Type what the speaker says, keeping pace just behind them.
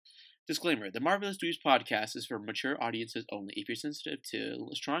Disclaimer: the Marvelous Dweebs podcast is for mature audiences only. If you're sensitive to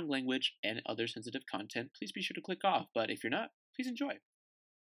strong language and other sensitive content, please be sure to click off. But if you're not, please enjoy.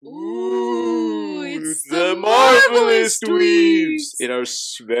 Ooh, it's the Marvelous Dweebs in our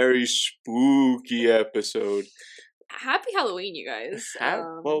very spooky episode. Happy Halloween, you guys.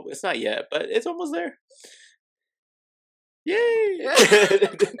 Well, it's not yet, but it's almost there. Yay! I'm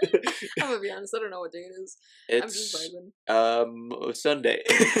gonna be honest, I don't know what day it is. I'm just vibing. Sunday.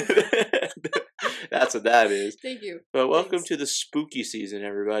 That's what that is. Thank you. But welcome to the spooky season,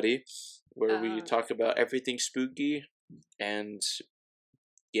 everybody, where we talk about everything spooky and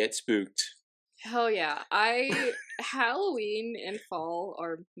get spooked. Hell yeah. Halloween and fall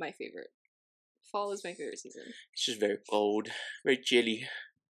are my favorite. Fall is my favorite season. It's just very cold, very chilly.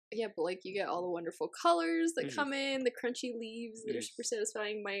 Yeah, but like you get all the wonderful colors that come in, the crunchy leaves that are super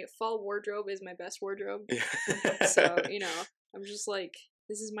satisfying. My fall wardrobe is my best wardrobe. So, I'm just like,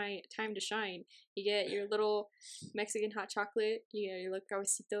 this is my time to shine. You get your little Mexican hot chocolate, you get your little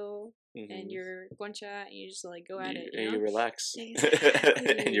cabecito, and your concha, and you just like go at it. And you relax.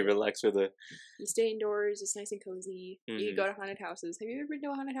 Exactly. And you relax with it. You stay indoors, it's nice and cozy. You can go to haunted houses. Have you ever been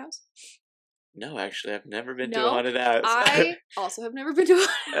to a haunted house? No, actually, I've never been to a haunted house. I also have never been to a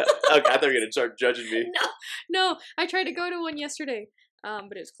haunted house. Okay, I thought you were going to start judging me. No, I tried to go to one yesterday,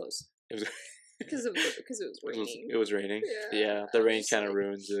 but it was closed. Because it was raining. It was raining. Yeah, the rain kind of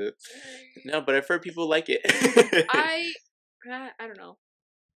ruins it. No, but I've heard people like it. I don't know.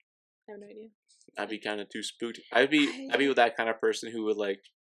 I have no idea. I'd be kind of too spooked. I'd be with that kind of person who would like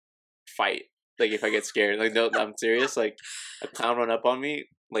fight. Like if I get scared, like no, I'm serious. Like a clown run up on me,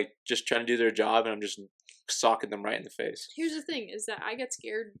 like just trying to do their job, and I'm just socking them right in the face. Here's the thing: is that I get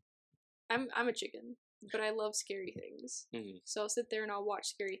scared. I'm a chicken, but I love scary things. So I'll sit there and I'll watch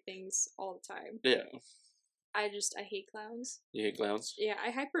scary things all the time. Yeah. I hate clowns. You hate clowns? Yeah, I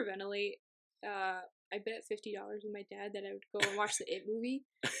hyperventilate. I bet $50 with my dad that I would go and watch the It movie,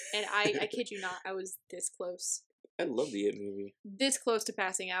 and I kid you not, I was this close. I love the It movie. This close to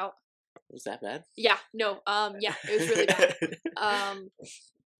passing out. Was that bad? Yeah, no, yeah, it was really bad.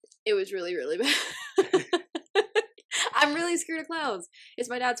 It was really, really bad. I'm really scared of clowns. It's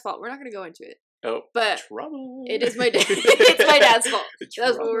my dad's fault. We're not gonna go into it. Oh, but trouble. It is my dad. It's my dad's fault.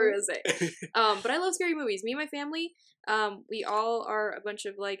 That's what we're gonna say. But I love scary movies. Me and my family, we all are a bunch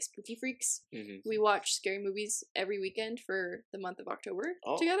of like spooky freaks. We watch scary movies every weekend for the month of October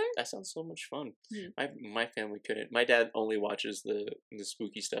together. That sounds so much fun. My family couldn't. My dad only watches the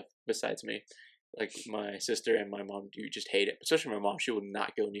spooky stuff besides me. Like my sister and my mom do just hate it. Especially my mom, she will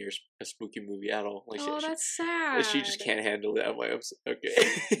not go near a spooky movie at all. Like that's sad. She just can't handle it. I'm like, okay.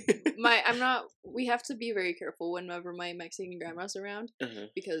 We have to be very careful whenever my Mexican grandma's around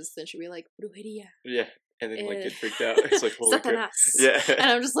because then she'll be like brujeria. Yeah, and then like get freaked out. It's like holy crap. Yeah,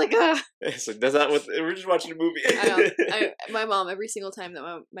 and I'm just like, It's like that's not what we're just watching a movie. I know. My mom, every single time that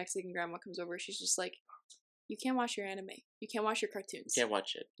my Mexican grandma comes over, she's just like, you can't watch your anime. You can't watch your cartoons. You can't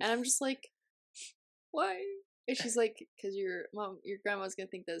watch it. And I'm just like, why? And she's like, because your grandma's gonna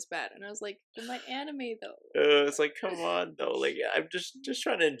think that's bad. And I was like, but my anime though. It's like, come on though. Like I'm just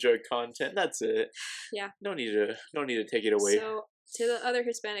trying to enjoy content. That's it. Yeah. No need to take it away. So to the other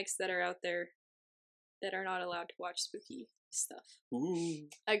Hispanics that are out there that are not allowed to watch spooky stuff,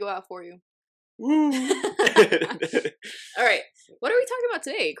 I go out for you. All right, what are we talking about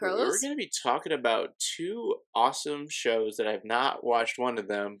today, Carlos? We're going to be talking about two awesome shows that I've not watched one of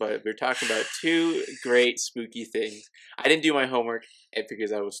them, but we're talking about two great spooky things. I didn't do my homework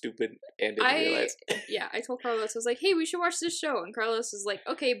because I was stupid and didn't realize. Yeah, I told Carlos, I was like, hey, we should watch this show, and Carlos was like,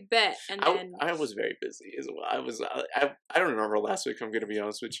 okay, bet. And then I was very busy as well. I don't remember last week, I'm going to be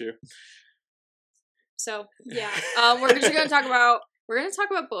honest with you. So yeah, we're just going to talk about. We're going to talk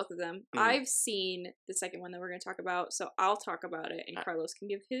about both of them. I've seen the second one that we're going to talk about, so I'll talk about it, and Carlos can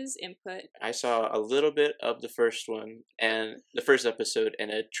give his input. I saw a little bit of the first one, and the first episode,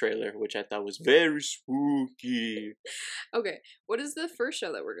 and a trailer, which I thought was very spooky. Okay, what is the first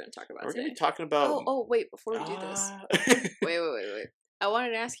show that we're going to talk about today? We're going to be talking about... Oh, wait, before we do this. Wait. I wanted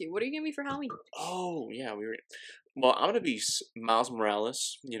to ask you, what are you going to be for Halloween? Oh, yeah, Well, I'm going to be Miles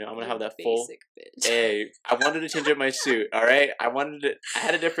Morales. I'm going to have that full... Bitch. Hey, I wanted to change up my suit, alright? I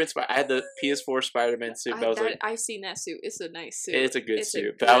had a different... I had the PS4 Spider-Man suit, but I've seen that suit. It's a nice suit. It's a good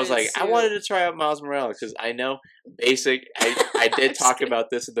suit. But I was like, I wanted to try out Miles Morales, because I know basic... I did talk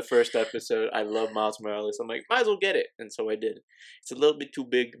about this in the first episode. I love Miles Morales. I'm like, might as well get it. And so I did. It's a little bit too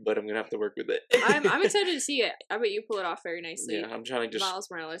big, but I'm going to have to work with it. I'm excited to see it. I bet you pull it off very nicely. Yeah, I'm trying to just... Miles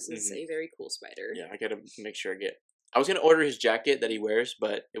Morales is a very cool spider. Yeah, I got to make sure I get... I was going to order his jacket that he wears,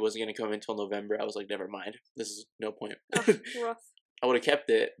 but it wasn't going to come until November. I was like, never mind. This is no point. Rough. I would have kept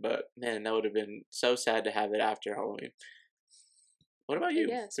it, but man, that would have been so sad to have it after Halloween. What about you?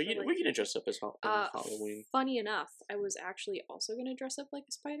 Yes, We're gonna dress up as Halloween. Funny enough, I was actually also gonna dress up like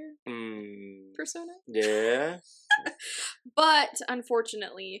a spider persona. Yeah. But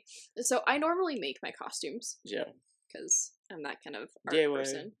unfortunately, so I normally make my costumes. Yeah. Because I'm that kind of art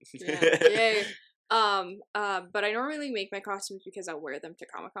person. Yeah. Yay. But I normally make my costumes because I'll wear them to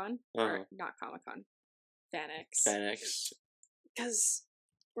Comic-Con. Or not Comic-Con. FanX. FanX. Because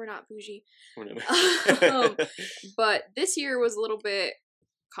we're not bougie. Whatever. But this year was a little bit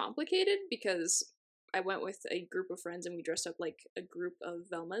complicated because I went with a group of friends and we dressed up like a group of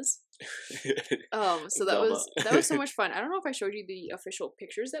Velmas. So that was so much fun. I don't know if I showed you the official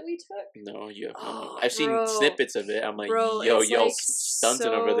pictures that we took. No, you have not. I've seen snippets of it. I'm like, y'all like stunting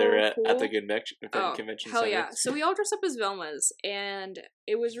so over there at cool. the convention Hell center. yeah. So we all dressed up as Velmas and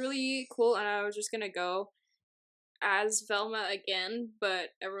it was really cool and I was just gonna go as Velma again, but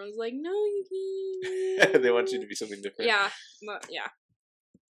everyone's like, no, you can't. They want you to be something different. Yeah.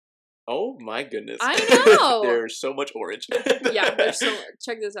 Oh my goodness. I know! There's so much orange. Yeah, there's so much.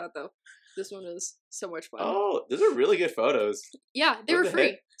 Check this out though. This one was so much fun. Oh, those are really good photos. Yeah, they were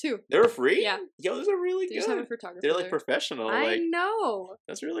free too. They were free? Yeah. Yo, those are really good. Just have a photographer. They're like professional. I know.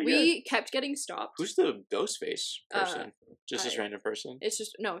 That's really good. We kept getting stopped. Who's the Ghostface person? Just this random person? It's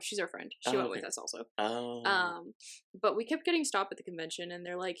just no, she's our friend. She went with us also. Oh. But we kept getting stopped at the convention and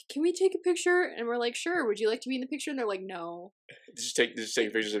they're like, "Can we take a picture?" And we're like, "Sure. Would you like to be in the picture?" And they're like, "No." Just take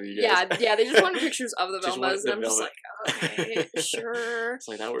pictures of you guys. Yeah, they just wanted pictures of the Velmas and I'm just like, "Okay, sure." It's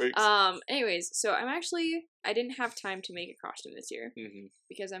like that works. Anyways, so I didn't have time to make a costume this year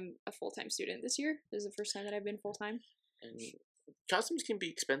because I'm a full-time student this year. This is the first time that I've been full-time. And costumes can be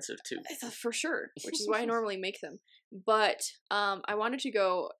expensive too. For sure, which is why I normally make them. But I wanted to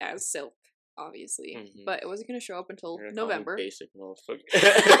go as Silk, obviously, but it wasn't going to show up until November. Basic motherfucker.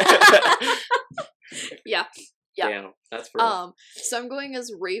 Yeah. Damn, that's rough. So I'm going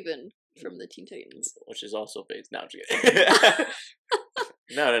as Raven from the Teen Titans, which is also based. No, I'm just kidding.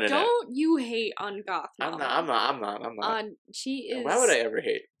 No. Don't you hate on Goth Mama? I'm not. She is. Why would I ever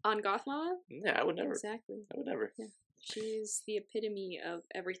hate? On Goth Mama? Yeah, I would never. Exactly. I would never. Yeah. She's the epitome of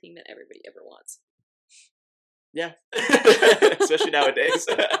everything that everybody ever wants. Yeah. Especially nowadays.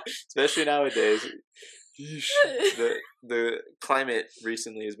 The climate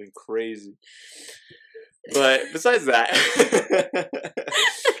recently has been crazy. But besides that,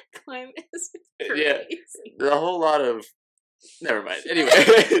 climate is crazy. Yeah, a whole lot of. Never mind. Anyway,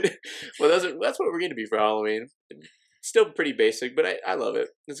 well, that's what we're gonna be for Halloween. Still pretty basic, but I love it.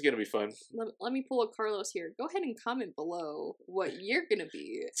 It's gonna be fun. Let me pull a Carlos here. Go ahead and comment below what you're gonna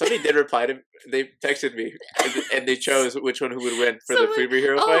be. Somebody did reply to. They texted me, and they chose which one who would win for the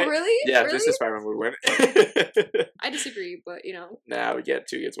superhero fight. Oh, really? Yeah, really? this is Spider-Man would win. I disagree, but you know. Nah, we get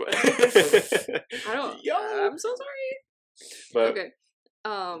 2 gets 1. I don't. I'm so sorry. But okay.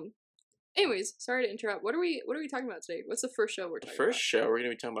 Anyways, sorry to interrupt. What are we talking about today? What's the first show we're talking about? First show we're gonna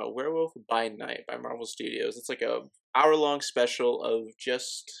be talking about Werewolf by Night by Marvel Studios. It's like a hour-long special of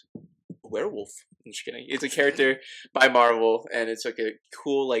just werewolf. I'm just kidding. It's a character by Marvel, and it's like a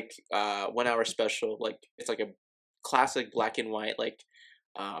cool 1 hour special. Like it's like a classic black and white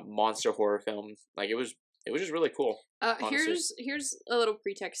monster horror film. Like it was just really cool. Here's a little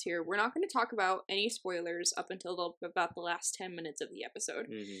pretext here. We're not going to talk about any spoilers up until about the last 10 minutes of the episode.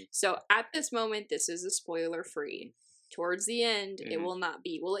 So at this moment, this is a spoiler free. Towards the end, it will not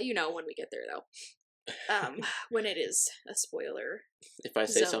be. We'll let you know when we get there, though. When it is a spoiler. If I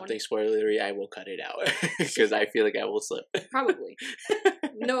say something spoilery, I will cut it out because I feel like I will slip. Probably.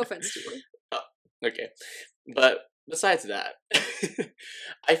 No offense to you. Oh, okay, but besides that,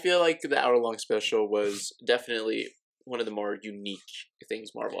 I feel like the hour-long special was definitely one of the more unique things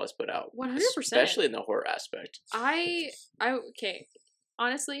Marvel has put out. 100%. Especially in the horror aspect. Okay.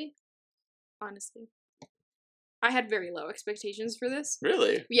 Honestly, I had very low expectations for this.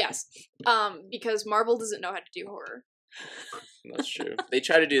 Really? Yes. Because Marvel doesn't know how to do horror. That's true. They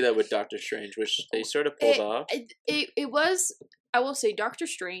tried to do that with Doctor Strange, which they sort of pulled off. It was, I will say, Doctor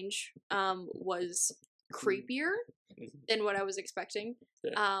Strange was creepier than what I was expecting.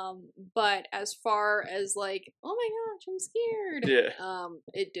 Yeah. But as far as oh my gosh, I'm scared. Yeah.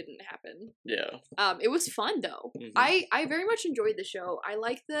 It didn't happen. Yeah. It was fun though. I very much enjoyed the show. I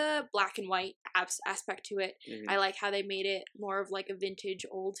like the black and white aspect to it. I like how they made it more of like a vintage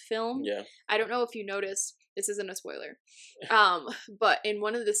old film. Yeah. I don't know if you noticed, this isn't a spoiler. But in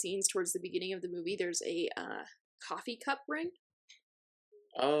one of the scenes towards the beginning of the movie, there's a coffee cup ring.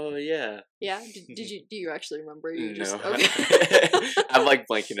 Oh yeah. Yeah. Do you actually remember? No. Okay. I'm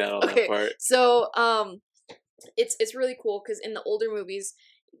blanking out on that part. So it's really cool because in the older movies,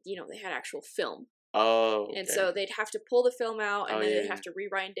 you know, they had actual film. Oh, okay. And so they'd have to pull the film out, and then they'd yeah. have to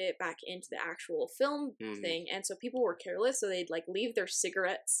rewind it back into the actual film thing. And so people were careless, so they'd like leave their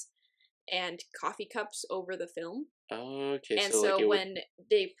cigarettes and coffee cups over the film. Okay. And so like when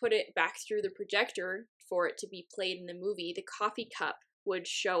they put it back through the projector for it to be played in the movie, the coffee cup would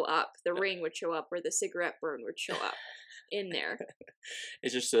show up, the ring would show up, or the cigarette burn would show up in there.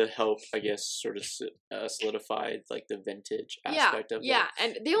 It's just to help, I guess, sort of solidify like the vintage aspect of it. Yeah,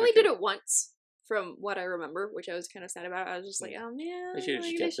 and they only did it once. From what I remember, which I was kind of sad about, I was just like, "Oh man, they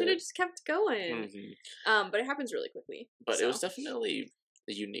should have just kept going." But it happens really quickly. But it was definitely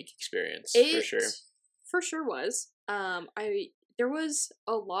a unique experience for sure. For sure was. There was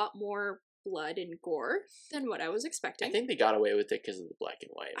a lot more blood and gore than what I was expecting. I think they got away with it because of the black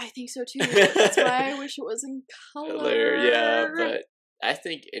and white. I think so too. That's why I wish it was in color. Yeah, but I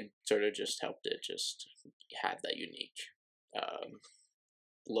think it sort of just helped it just have that unique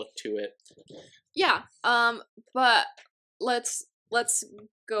look to it. Yeah. But let's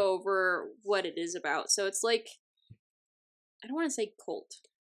go over what it is about. So it's like, I don't want to say cult.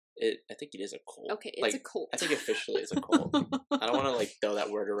 I think it is a cult. Okay, it's a cult. I think officially it's a cult. I don't want to like throw that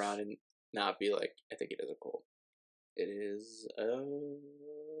word around and not be like, I think it is a cult. It is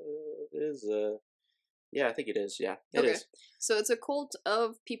yeah, I think it is. Yeah, it is. So it's a cult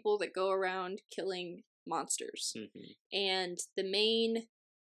of people that go around killing monsters. And the main,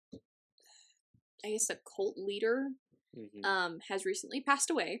 I guess, the cult leader has recently passed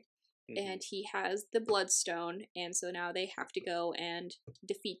away. And he has the Bloodstone, and so now they have to go and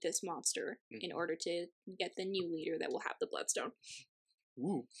defeat this monster in order to get the new leader that will have the Bloodstone.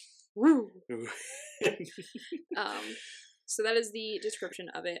 Ooh. Woo! So that is the description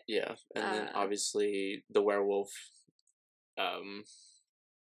of it. Yeah, and then obviously the werewolf. I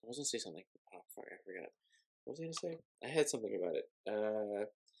was gonna say something. Oh, fuck, I forgot. What was I gonna say? I had something about it.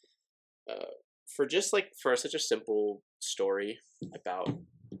 For such a simple story about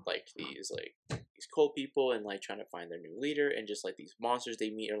like these cult people and like trying to find their new leader and just like these monsters they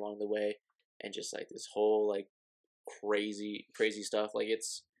meet along the way and just like this whole like crazy stuff. Like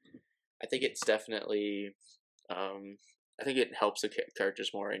I think it's definitely I think it helps the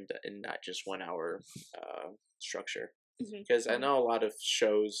characters more in not just 1 hour structure, because I know a lot of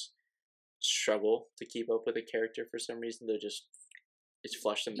shows struggle to keep up with a character for some reason. They just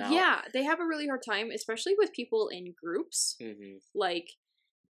flush them out. Yeah, they have a really hard time, especially with people in groups. Like,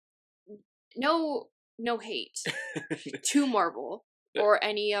 no hate to Marvel or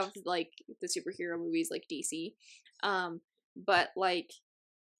any of like the superhero movies like DC, but like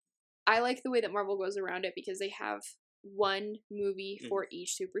I like the way that Marvel goes around it because they have one movie for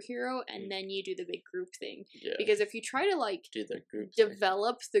each superhero, and then you do the big group thing. Yeah. Because if you try to like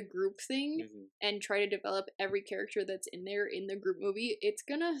develop the group thing and try to develop every character that's in there in the group movie, it's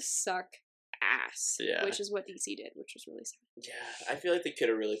gonna suck ass. Yeah. Which is what DC did, which was really sad. Yeah, I feel like they could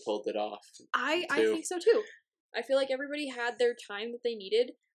have really pulled it off. I think so too. I feel like everybody had their time that they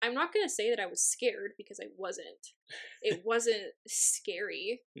needed. I'm not going to say that I was scared because I wasn't. It wasn't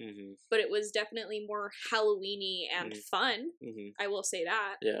scary, but it was definitely more Halloween-y and fun. I will say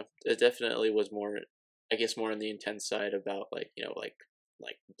that. Yeah, it definitely was more, I guess, more on the intense side about like, you know, like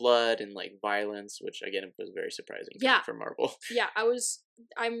blood and like violence, which again was very surprising for Marvel. Yeah,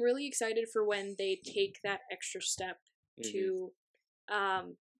 I'm really excited for when they take that extra step to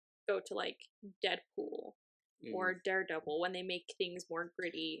go to like Deadpool. Or Daredevil, when they make things more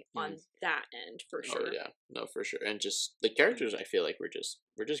gritty on that end, for sure. Oh yeah, no, for sure. And just the characters, I feel like were just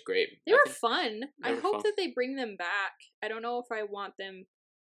great. They were fun. I hope that they bring them back. I don't know if I want them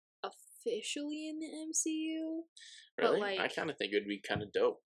officially in the MCU. Really? But like, I kind of think it would be kind of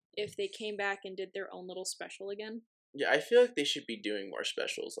dope if they came back and did their own little special again. Yeah, I feel like they should be doing more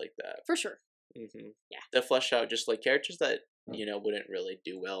specials like that. For sure. Yeah. To flesh out just like characters that, you know, wouldn't really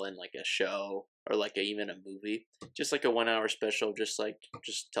do well in like a show or like even a movie. Just like a 1 hour special, just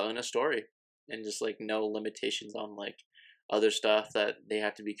telling a story and just like no limitations on like other stuff that they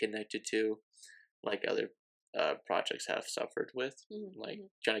have to be connected to, like other projects have suffered with. Like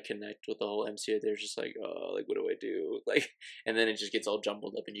trying to connect with the whole MCU, they're just like, oh, like what do I do? Like, and then it just gets all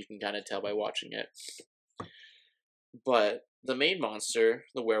jumbled up and you can kind of tell by watching it. But the main monster,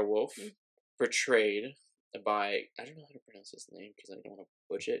 the werewolf, portrayed by, I don't know how to pronounce his name because I don't want to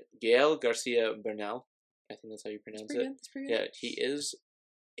butcher it, Gael Garcia Bernal. I think that's how you pronounce it. That's pretty good. Yeah, he is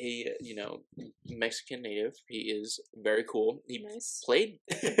a, you know, Mexican native. He is very cool. He played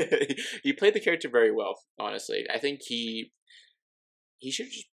he played the character very well, honestly. I think he should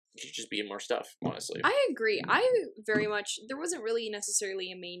just be in more stuff, honestly. I agree. I very much, there wasn't really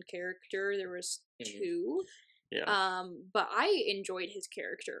necessarily a main character. There was two. Yeah. But I enjoyed his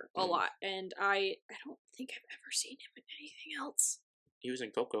character a lot, and I don't think I've ever seen him in anything else. He was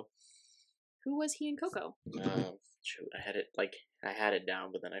in Coco. Who was he in Coco? Shoot, I had it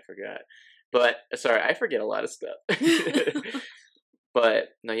down, but then I forgot. But sorry, I forget a lot of stuff. But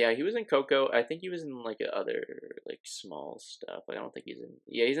no, yeah, he was in Coco. I think he was in like other like small stuff. Like I don't think he's in.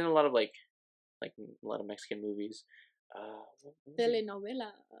 Yeah, he's in a lot of like a lot of Mexican movies.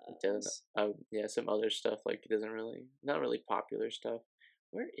 Telenovela. Yeah, some other stuff like not really popular stuff.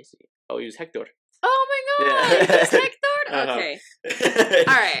 Where is he? Oh, he was Hector. Oh my god, Yeah. he's Hector. Okay,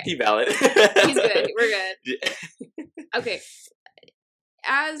 all right. He valid. He's good. We're good. Okay,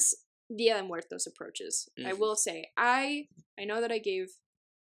 as Dia de Muertos approaches, I will say I know that I gave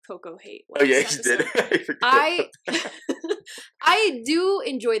Coco hate. Oh yeah, you did. I do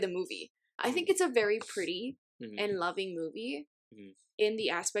enjoy the movie. I think it's a very pretty and loving movie in the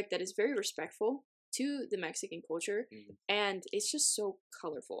aspect that is very respectful to the Mexican culture, and it's just so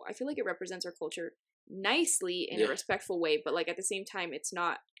colorful. I feel like it represents our culture nicely in a respectful way, but like at the same time, it's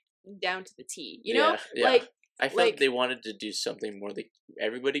not down to the T. You know, like. I felt like they wanted to do something more that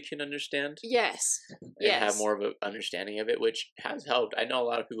everybody can understand. Yes. And have more of an understanding of it, which has helped. I know a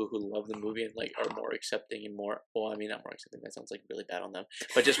lot of people who love the movie and like are more accepting and more. Well, I mean, not more accepting. That sounds like really bad on them,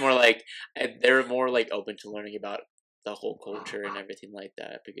 but just more like they're more like open to learning about the whole culture and everything like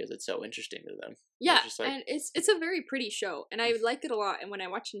that because it's so interesting to them. Yeah, and it's a very pretty show, and I liked it a lot. And when I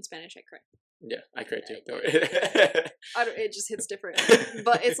watched it in Spanish, I cried. Yeah, I cried too. It just hits different,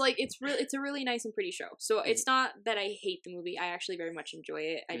 but it's like it's a really nice and pretty show. So it's not that I hate the movie. I actually very much enjoy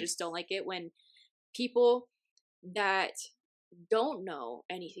it. I just don't like it when people that don't know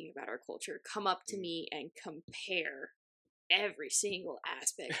anything about our culture come up to me and compare every single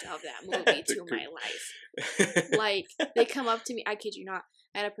aspect of that movie to my life. Like they come up to me, I kid you not,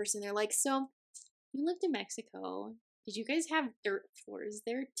 at a person, they're like, "So you lived in Mexico. Did you guys have dirt floors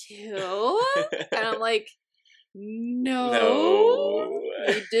there too?" And I'm like, no.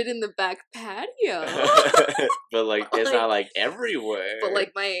 We did in the back patio. But like it's not like everywhere. But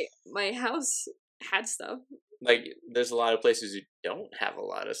like my house had stuff. Like there's a lot of places who don't have a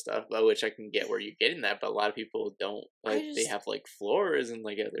lot of stuff, which I can get where you're getting that, but a lot of people don't they have like floors and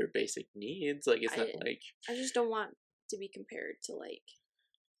like other basic needs. Like it's not like I just don't want to be compared to like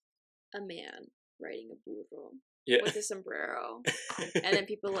a man riding a burro. Yeah. With a sombrero. And then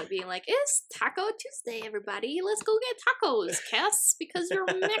people like being like, "It's Taco Tuesday, everybody. Let's go get tacos, Cass, because you're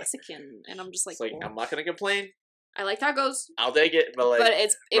Mexican." And I'm just like, well, I'm not gonna complain. I like tacos. I'll take it, but like,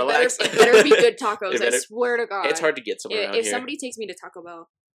 it better be good tacos. I swear to God. It's hard to get somewhere around if here. somebody takes me to Taco Bell,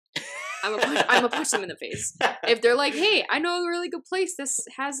 I'm gonna punch them in the face. If they're like, "Hey, I know a really good place. This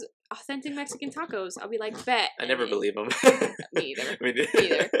has authentic Mexican tacos," I'll be like, "Bet." I never believe them. Me either. Me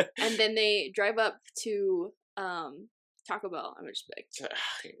either. And then they drive up to Taco Bell. I'm just like,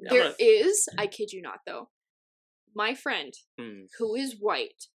 I kid you not though, my friend who is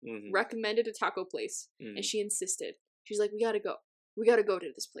white recommended a taco place and she insisted. She's like, we gotta go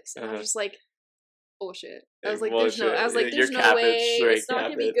to this place. And I was just like, bullshit. I was like, there's no way it's not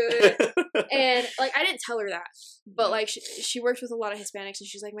gonna be good. And like I didn't tell her that, but like she works with a lot of Hispanics and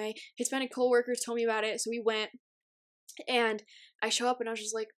she's like, my Hispanic coworkers told me about it, so we went. And I show up and I was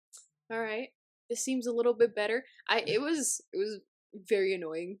just like, all right, this seems a little bit better. It was very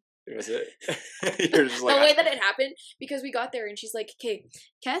annoying. Was it? You're just like, the way that it happened, because we got there and she's like, "Okay,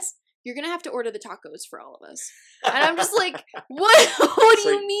 Kes, you're gonna have to order the tacos for all of us." And I'm just like, "What? What do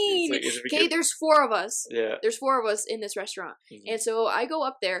you mean?" Okay, there's 4 of us. Yeah. There's 4 of us in this restaurant. And so I go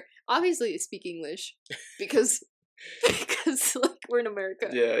up there, obviously speak English, because like we're in America.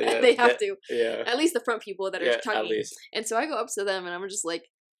 Yeah. And they have to. Yeah. At least the front people that are talking. At least. And so I go up to them and I'm just like,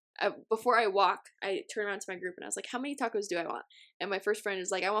 before I walk, I turn around to my group and I was like, "How many tacos do I want?" And my first friend is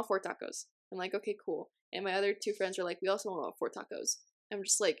like, "I want 4 tacos." I'm like, "Okay, cool." And my other 2 friends are like, "We also want 4 tacos." I'm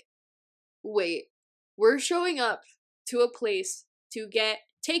just like, wait, we're showing up to a place to get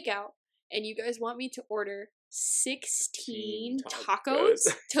takeout and you guys want me to order 16 tacos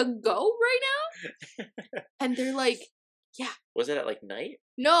to go right now? And they're like, yeah. Was it at like night?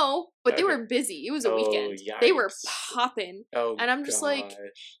 No, but they were busy. It was a weekend. Yikes. They were popping. Oh, and I'm just like,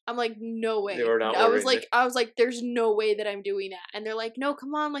 no way. They were not I was like, there's no way that I'm doing that. And they're like, no,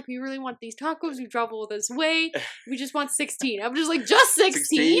 come on, like we really want these tacos. We traveled this way. We just want 16. I'm just like, just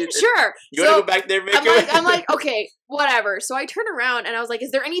 16? Sure. You want to go back there, Miko? I'm like, okay, whatever. So I turn around and I was like,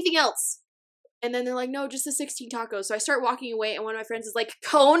 is there anything else? And then they're like, no, just the 16 tacos. So I start walking away, and one of my friends is like,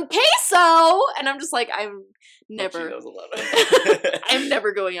 con queso! And I'm just like, I'm never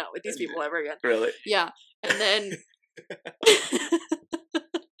going out with these people ever again. Really? Yeah. And then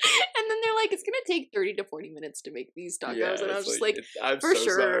they're like, it's gonna take 30 to 40 minutes to make these tacos. Yeah, and I was just I'm for so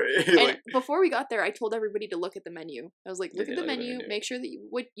sure. sorry. And before we got there, I told everybody to look at the menu. I was like, look at the menu, make sure that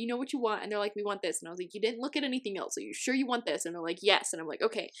you know what you want. And they're like, we want this. And I was like, you didn't look at anything else. Are you sure you want this? And they're like, yes. And I'm like,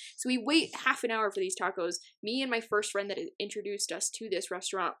 okay. So we wait half an hour for these tacos. Me and my first friend that introduced us to this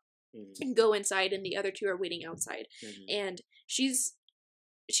restaurant go inside, and the other two are waiting outside. And she's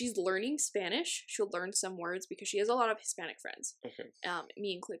learning Spanish. She'll learn some words because she has a lot of Hispanic friends,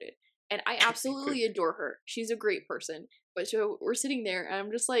 me included. And I absolutely adore her. She's a great person. But so we're sitting there, and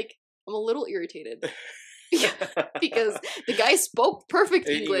I'm just like, I'm a little irritated because the guy spoke perfect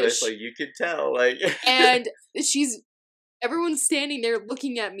English. Like you could tell, like, and everyone's standing there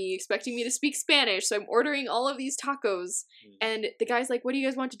looking at me, expecting me to speak Spanish. So I'm ordering all of these tacos, and the guy's like, "What do you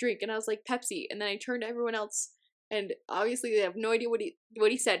guys want to drink?" And I was like, "Pepsi." And then I turned to everyone else. And obviously they have no idea what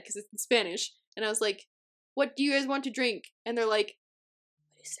he said because it's in Spanish. And I was like, "What do you guys want to drink?" And they're like,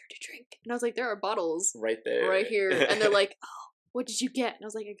 "What is there to drink?" And I was like, "There are bottles right there, right here." And they're like, "Oh, what did you get?" And I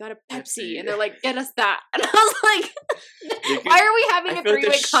was like, "I got a Pepsi." And they're like, "Get us that." And I was like, "Why are we having a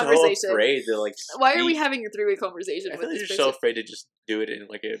three-way conversation?" So afraid to, like, why are we having a three-way conversation? I feel like they're so afraid to just do it in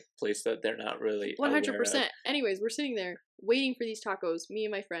like a place that they're not really 100%. Anyways, we're sitting there waiting for these tacos, me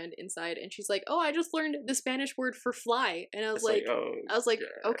and my friend inside, and she's like, "Oh, I just learned the Spanish word for fly." And I was like,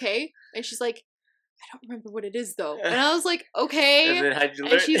 "Okay." And she's like, "I don't remember what it is though." And I was like, "Okay." And then how'd you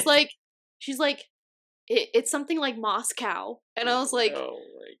learn? And she's like, it's something like Moscow. And I was like, "Oh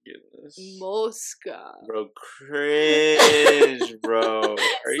my goodness, Moscow, bro, cringe, bro."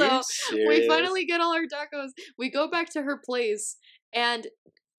 Are you serious? We finally get all our tacos. We go back to her place, and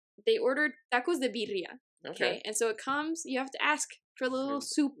they ordered tacos de birria. Okay. And so it comes, you have to ask for the little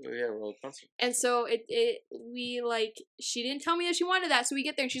soup. Yeah, well, and so she didn't tell me that she wanted that. So we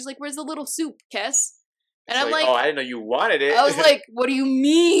get there and she's like, "Where's the little soup, Kess?" And I'm like, "Oh, I didn't know you wanted it." I was like, "What do you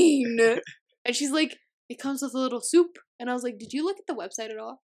mean?" And she's like, "It comes with a little soup." And I was like, "Did you look at the website at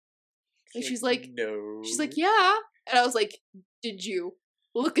all?" And she's like, "No." She's like, "Yeah." And I was like, "Did you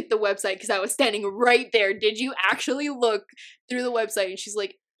look at the website?" Because I was standing right there. "Did you actually look through the website?" And she's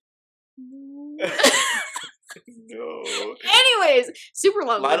like, "No." No. Anyways, super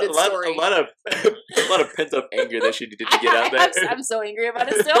long-winded story. A lot of pent-up anger that she needed to get out there. I'm so angry about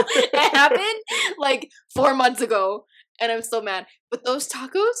it still. It happened like 4 months ago, and I'm still mad. But those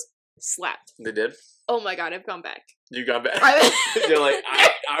tacos slapped. They did? Oh my god, I've gone back. You gone back? You're like,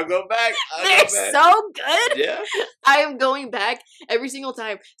 I'll go back. They're so good. Yeah. I am going back every single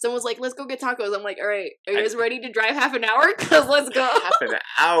time. Someone's like, "Let's go get tacos." I'm like, "All right, are you guys ready to drive half an hour? Because let's go." Half an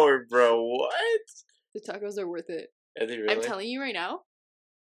hour, bro. What? The tacos are worth it. Are they really? I'm telling you right now.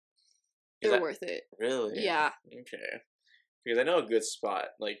 They're worth it. Really? Yeah. Okay. Because I know a good spot,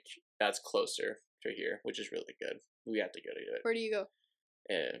 like, that's closer to here, which is really good. We have to go to it. Where do you go?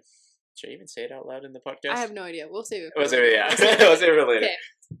 Yeah. Should I even say it out loud in the podcast? I have no idea. We'll save it. We'll save it, yeah. We'll save it for later.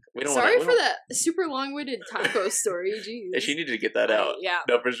 Okay. Sorry for that super long-winded taco story. Jeez. She needed to get that out. Yeah.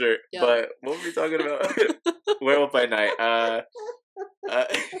 No, for sure. Yeah. But what were we talking about? Werewolf by Night.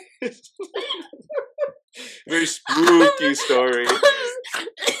 Very spooky story.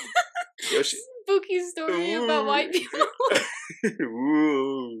 Spooky story about white people.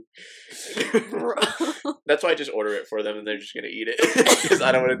 Ooh. That's why I just order it for them, and they're just gonna eat it because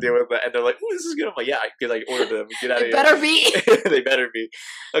I don't want to deal with that. And they're like, "Ooh, this is good." I'm like, "Yeah," because I ordered them. Get out of here. Better be. They better be.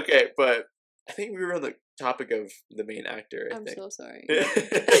 Okay, but I think we were on the topic of the main actor. I'm so sorry.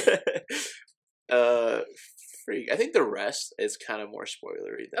 Freak. I think the rest is kind of more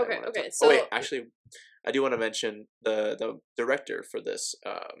spoilery. Okay. So wait, actually, I do want to mention the director for this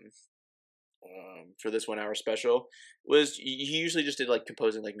 1 hour special was he usually just did like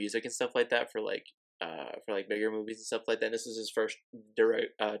composing like music and stuff like that for bigger movies and stuff like that. And this is his first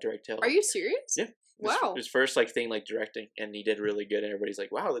direct tale. Are you serious? Yeah. Wow. His first like thing like directing, and he did really good. And everybody's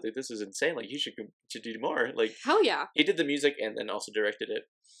like, "Wow, this is insane! Like you should do more." Like hell yeah. He did the music and then also directed it.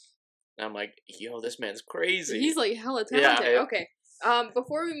 And I'm like, "Yo, this man's crazy." He's like hella talented. Yeah, okay.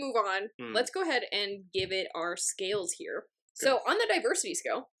 Before we move on, let's go ahead and give it our scales here. Good. So on the diversity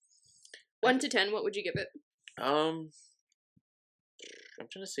scale, 1 to 10, what would you give it? I'm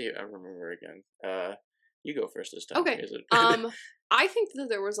trying to see if I remember again. You go first this time. Okay. I think that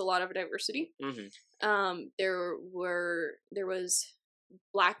there was a lot of diversity. Mm-hmm. There was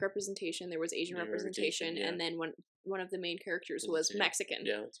Black representation, there was Asian representation, yeah. And then one of the main characters was Mexican.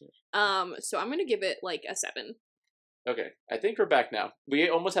 Yeah. That's so I'm gonna give it like a 7. Okay, I think we're back now. We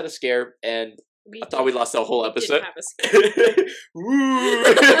almost had a scare, and I thought we lost the whole episode. Didn't have a scare.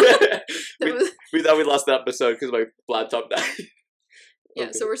 we thought we lost the episode because my laptop died. Yeah,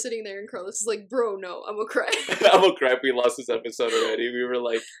 Okay. so we're sitting there and Carlos is like, bro, no, I'm gonna cry. I'm gonna cry. We lost this episode already. We were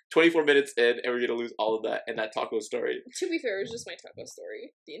like 24 minutes in, and we're gonna lose all of that and that taco story. To be fair, it was just my taco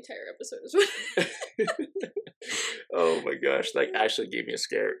story. The entire episode is Oh my gosh, like actually gave me a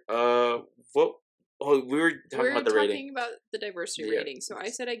scare. What? Oh, we were talking about the rating. Talking about the diversity Yeah. rating. So I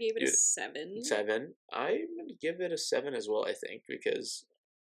said I gave it a 7. 7. I'm gonna give it a 7 as well. I think because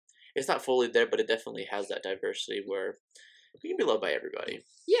it's not fully there, but it definitely has that diversity where you can be loved by everybody.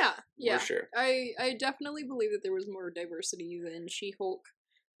 Yeah, yeah. For sure. I definitely believe that there was more diversity than She-Hulk,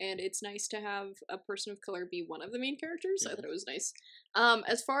 and it's nice to have a person of color be one of the main characters. I thought it was nice.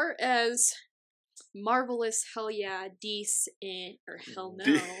 As far as Marvelous, hell yeah, Deece, or hell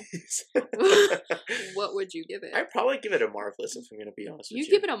no, what would you give it? I'd probably give it a Marvelous if I'm gonna be honest with you.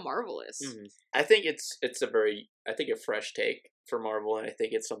 You give it a Marvelous. Mm-hmm. I think it's a fresh take for Marvel, and I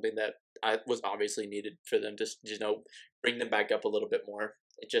think it's something that was obviously needed for them to bring them back up a little bit more.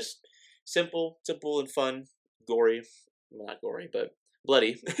 It's just simple and fun, gory, well, not gory, but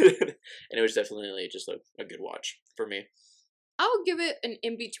bloody, and it was definitely just a good watch for me. I'll give it an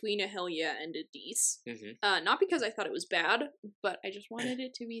in-between a hell yeah and a Deece. Mm-hmm. Not because I thought it was bad, but I just wanted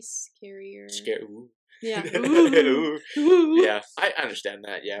it to be scarier. Ooh. Yeah. Ooh. Ooh. Yeah, I understand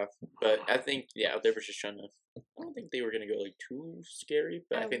that, yeah. But I think, they were just trying to... I don't think they were going to go, too scary,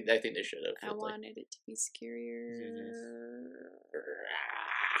 but I think they should have. I wanted it to be scarier.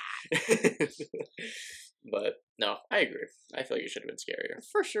 But, no, I agree. I feel like it should have been scarier.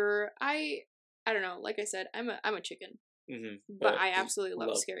 For sure. I don't know. Like I said, I'm a chicken. Mm-hmm. But I absolutely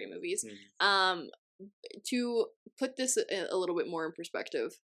love scary movies. Mm-hmm. To put this a little bit more in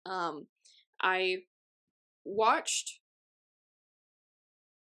perspective, I watched...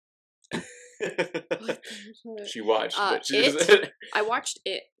 She watched, but she I watched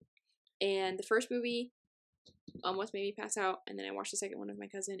It, and the first movie almost made me pass out, and then I watched the second one with my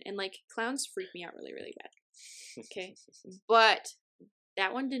cousin, and clowns freak me out really, really bad. Okay, but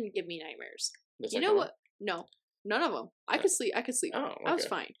that one didn't give me nightmares. You know what? No, none of them. I could sleep. Oh, okay. I was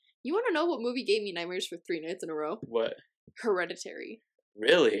fine. You want to know what movie gave me nightmares for 3 nights in a row? What? Hereditary.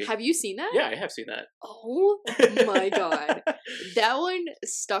 Really? Have you seen that? Yeah, I have seen that. Oh my god, that one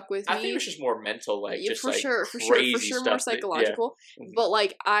stuck with me. I think it was just more mental, for sure, more psychological. Yeah. Mm-hmm.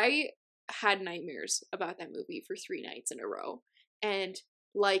 But I had nightmares about that movie for 3 nights in a row, and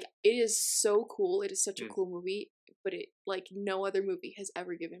it is so cool. It is such a cool movie, but it no other movie has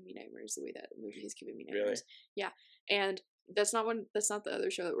ever given me nightmares the way that movie has given me nightmares. Really? Yeah, and that's not the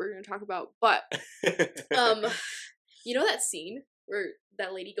other show that we're going to talk about, but you know that scene where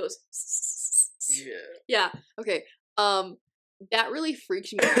that lady goes, yeah, okay, that really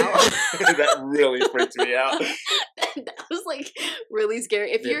freaked me out. That really freaked me out. That was really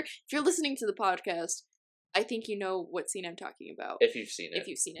scary. If you're listening to the podcast, I think you know what scene I'm talking about. If you've seen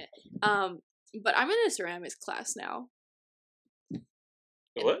it. But I'm in a ceramics class now.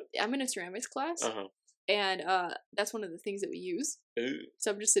 What? I'm in a ceramics class. Uh-huh. And that's one of the things that we use. Ooh.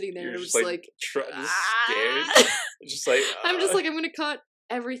 So I'm just sitting there and I'm just scared. Just I'm just I'm gonna cut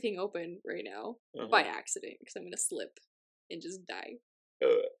everything open right now by accident because I'm gonna slip and just die.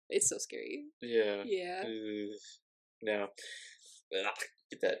 It's so scary. Yeah. Yeah. No.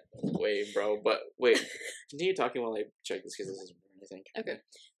 Get that away, bro. But wait, continue talking while I check this because this is I think. Okay.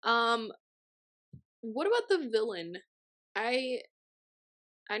 What about the villain?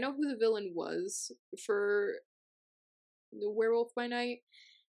 I know who the villain was for the Werewolf by Night.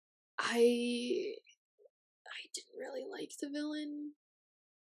 I didn't really like the villain.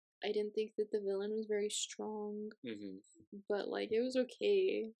 I didn't think that the villain was very strong. Mm-hmm. But it was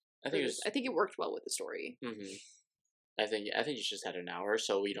okay. I think it worked well with the story. Mm-hmm. I think you just had an hour,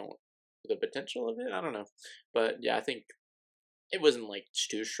 so we don't the potential of it. I don't know, but yeah, I think it wasn't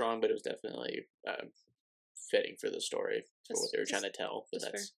too strong, but it was definitely fitting for the story for what they were trying to tell.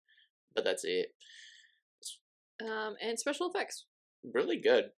 But that's it. And special effects. Really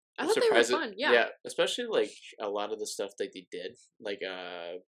good. I thought they were fun. Yeah, especially a lot of the stuff that they did,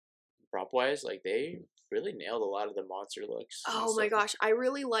 prop wise, they really nailed a lot of the monster looks. Oh my gosh, I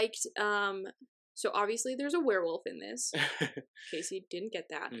really liked. So obviously there's a werewolf in this. In case you didn't get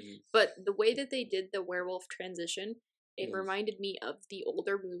that, but the way that they did the werewolf transition. It reminded me of the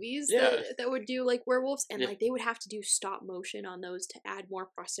older movies that would do werewolves, and they would have to do stop motion on those to add more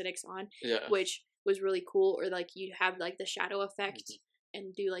prosthetics on, which was really cool. Or you'd have the shadow effect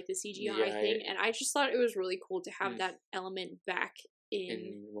and do the CGI thing, and I just thought it was really cool to have that element back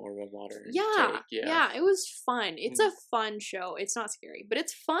in more of a modern take. Yeah, it was fun. It's a fun show. It's not scary, but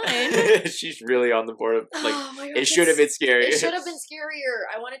it's fun. She's really on the board of oh my gosh, it should have been scary. It should have been scarier.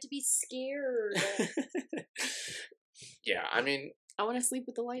 I wanted to be scared. Yeah, I mean, I want to sleep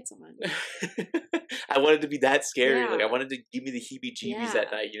with the lights on. I wanted to be that scary. Yeah. Like I wanted to give me the heebie-jeebies Yeah.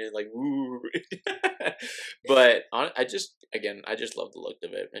 at night. You know, like woo. But I just love the look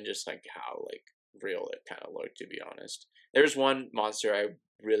of it and just like how like real it kind of looked. To be honest, there's one monster I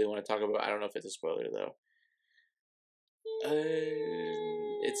really want to talk about. I don't know if it's a spoiler though.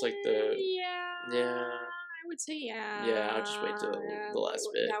 It's like the yeah. I would say yeah. Yeah, I'll just wait till the last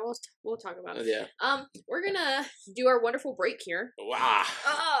bit. Yeah, we'll talk about it. Yeah. We're gonna do our wonderful break here. Wow.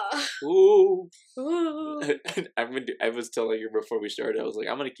 Ooh. Ooh. I was telling you before we started, I was like,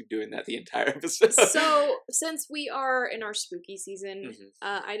 I'm gonna keep doing that the entire episode. So, since we are in our spooky season,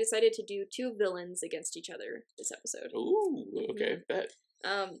 I decided to do 2 villains against each other this episode. Ooh, okay, bet.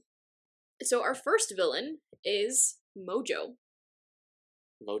 So our first villain is Mojo.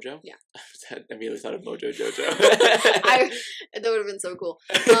 Mojo? Yeah. I immediately thought of Mojo Jojo. That would have been so cool.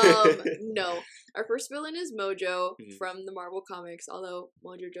 No. Our first villain is Mojo from the Marvel comics, although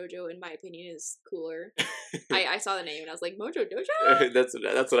Mojo Jojo, in my opinion, is cooler. I saw the name and I was like, Mojo Jojo? That's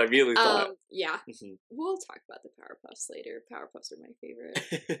what I immediately thought. Yeah. We'll talk about the Powerpuffs later. Powerpuffs are my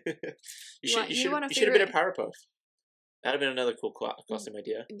favorite. You should have been a Powerpuff. That'd have been another cool costume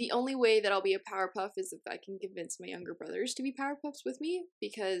idea. The only way that I'll be a Powerpuff is if I can convince my younger brothers to be Powerpuffs with me,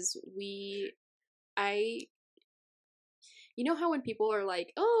 because you know how when people are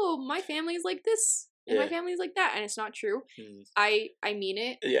like, oh, my family's like this, and my family's like that, and it's not true. I mean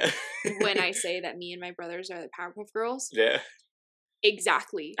it. Yeah. When I say that me and my brothers are the Powerpuff Girls. Yeah.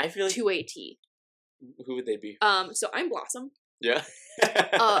 Exactly. I feel like to a T. Who would they be? So I'm Blossom. Yeah.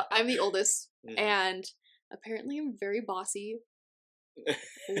 I'm the oldest, and apparently I'm very bossy.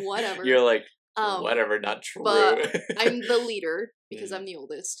 Whatever. You're like, whatever, not true. But I'm the leader because I'm the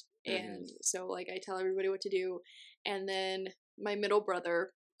oldest. And so, like, I tell everybody what to do. And then my middle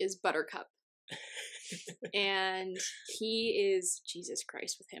brother is Buttercup. And he is, Jesus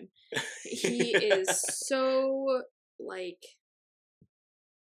Christ with him. He is so, like,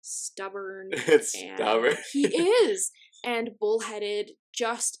 stubborn. Stubborn. He is. And bullheaded.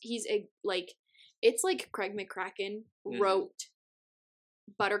 He's it's like Craig McCracken wrote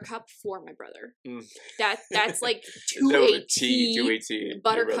Buttercup for my brother. That's like to a T.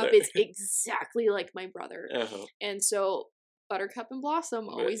 Buttercup is exactly like my brother. And so Buttercup and Blossom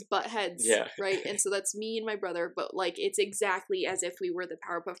always butt heads. Yeah. Right? And so that's me and my brother, but like it's exactly as if we were the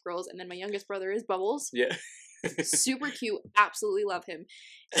Powerpuff Girls. And then my youngest brother is Bubbles. Yeah. Super cute. Absolutely love him.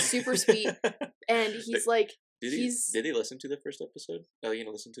 Super sweet. And he's like, did he listen to the first episode? Are you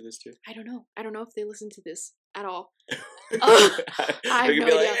gonna listen to this too? I don't know. I don't know if they listen to this at all. I have no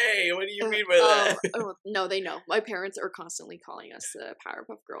idea. Like, hey, what do you mean by that? No, they know. My parents are constantly calling us the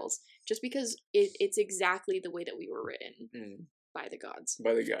Powerpuff Girls, just because it's exactly the way that we were written by the gods.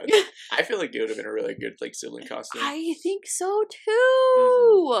 By the gods. I feel like it would have been a really good like sibling costume. I think so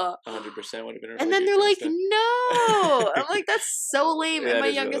too. 100% would have been a really good And then they're like, no. I'm like, that's so lame. Yeah, and my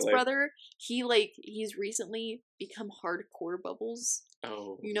youngest brother, he's recently become hardcore Bubbles.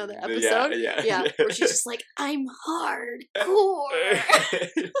 Oh. You know the episode? Yeah. Where she's just like, I'm hardcore.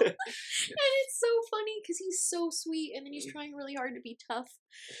 And it's so funny because he's so sweet and then he's trying really hard to be tough.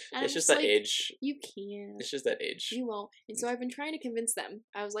 And it's just that age. You can't. It's just that age. You won't. And so I've been trying to convince them.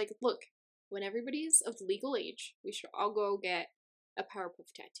 I was like, look, when everybody's of legal age, we should all go get a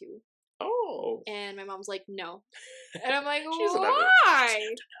Powerpuff tattoo. Oh. And my mom's like, no. And I'm like,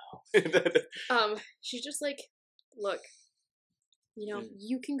 why? She's just like, look, you know,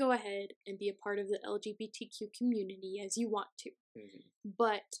 you can go ahead and be a part of the LGBTQ community as you want to.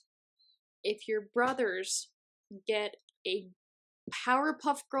 But if your brothers get a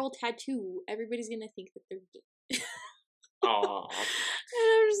Powerpuff Girl tattoo, everybody's gonna think that they're gay. Aww. And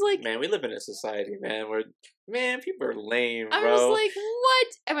I'm just like, man, we live in a society, man, where people are lame, bro. I was like, what?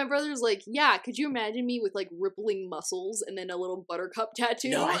 And my brother's like, yeah, could you imagine me with like rippling muscles and then a little Buttercup tattoo?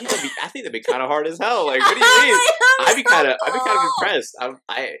 No, I think that'd be kind of hard as hell. Like, what do you mean? I'd be kind of impressed.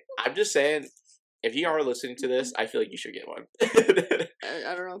 I'm just saying, if you are listening to this, I feel like you should get one.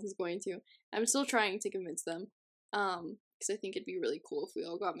 I don't know if he's going to. I'm still trying to convince them. Because I think it'd be really cool if we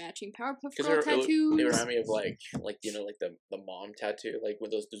all got matching Powerpuff Girl tattoos. They remind me of like you know, like the mom tattoo, like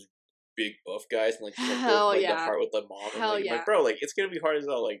with those big buff guys and like the heart with the mom. Hell and, yeah. Like, bro, like it's gonna be hard as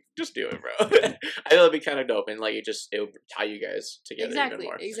hell. Like, just do it, bro. I feel it'd be kind of dope, and like it would tie you guys together even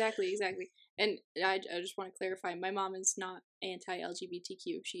more. Exactly. And I just want to clarify, my mom is not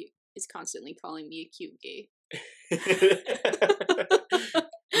anti-LGBTQ. She is constantly calling me a cute gay.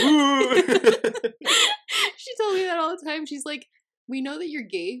 She told me that all the time. She's like, we know that you're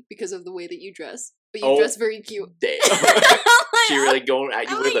gay because of the way that you dress, but you dress very cute. Damn. she really going at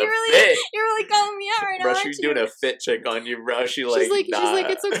you with a really, fit. You're really calling me out right now, Bro, aren't she's you? doing a fit check on you, bro. She's She's like,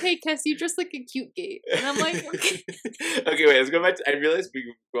 it's okay, Kes, you dress like a cute gay. And I'm like, okay. Okay, wait, let's go back to, I realized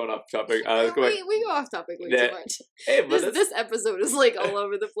we're going off topic. Let's go back. We go off topic way too much. Hey, but This episode is like all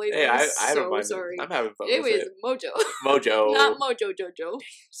over the place. Hey, I'm I don't so mind sorry. it. I'm having fun Anyways, with it. Mojo. Mojo. Not Mojo Jojo.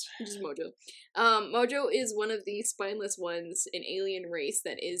 Just Mojo. Mojo is one of the spineless ones, an alien race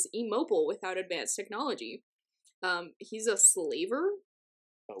that is immobile without advanced technology. He's a slaver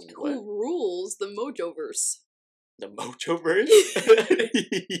who rules the Mojoverse. The Mojoverse?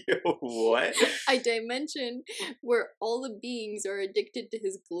 Yo, what? A dimension where all the beings are addicted to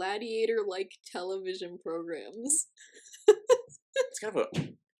his gladiator-like television programs. It's kind of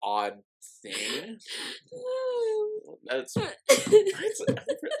an odd thing. That's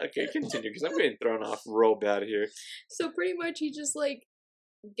okay, continue, because I'm getting thrown off real bad here. So pretty much he just like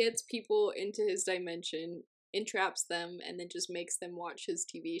gets people into his dimension, entraps them, and then just makes them watch his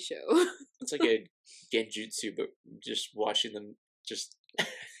TV show. It's like a genjutsu, but just watching them just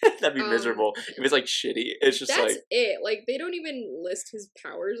that'd be miserable. If it's like shitty, it's just that's like it. Like they don't even list his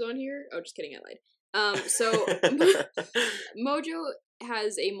powers on here. Oh, just kidding, I lied. So Mojo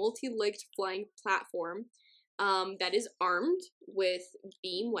has a multi-legged flying platform that is armed with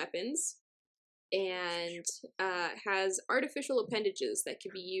beam weapons and has artificial appendages that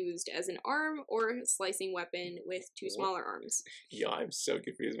can be used as an arm or a slicing weapon with two smaller arms. Yeah, I'm so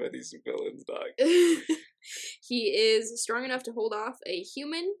confused by these villains, dog. He is strong enough to hold off a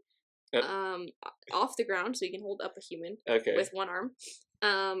human off the ground, so he can hold up a human with one arm.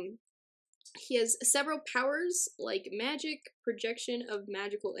 He has several powers like magic, projection of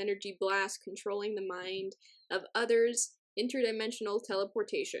magical energy blast, controlling the mind of others, interdimensional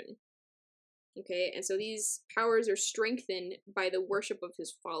teleportation. Okay, and so these powers are strengthened by the worship of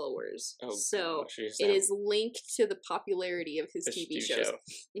his followers. Oh, so it is linked to the popularity of his TV shows.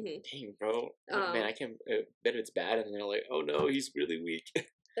 Mm-hmm. Dang, bro. Oh, man, I can't bet it's bad, and they're like, oh no, he's really weak.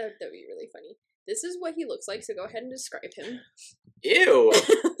 That'd be really funny. This is what he looks like, so go ahead and describe him. Ew!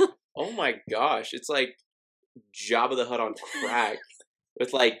 Oh my gosh, it's like Jabba the Hutt on crack.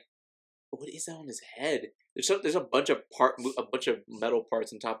 With like, what is that on his head? There's a bunch of metal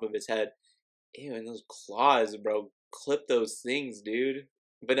parts on top of his head. Ew, and those claws, bro. Clip those things, dude.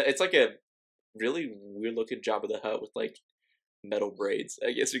 But it's like a really weird looking Jabba the Hutt with like metal braids,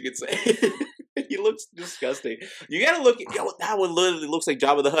 I guess you could say. He looks disgusting. You gotta look, yo, that one literally looks like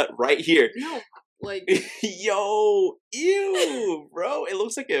Jabba the Hutt right here. No, like. Yo, ew, bro. It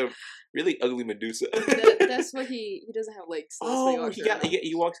looks like a really ugly Medusa. That's what he doesn't have legs. So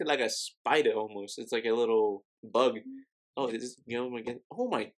he walks in like a spider almost. It's like a little bug. Oh, oh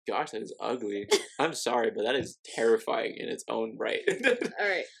my gosh, that is ugly. I'm sorry, but that is terrifying in its own right.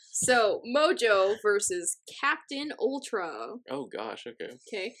 Alright, so Mojo versus Captain Ultra. Oh gosh, okay.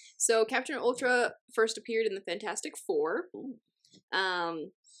 Okay, so Captain Ultra first appeared in the Fantastic Four. Ooh.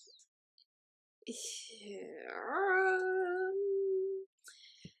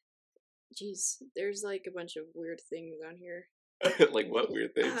 Jeez, there's like a bunch of weird things on here. Like what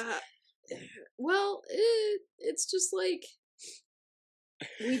weird things? Well, it's just like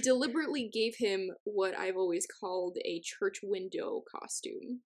we deliberately gave him what I've always called a church window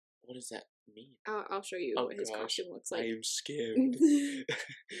costume. What does that mean? I'll show you what his costume looks like. I am scared.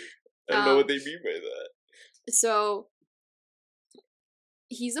 I don't know what they mean by that. So,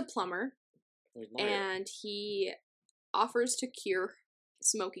 he's a plumber, and he offers to cure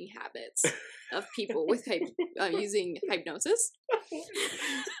smoking habits of people with using hypnosis.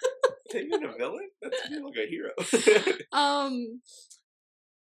 They mean a villain? That's like a hero.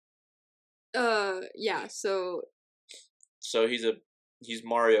 Yeah, so he's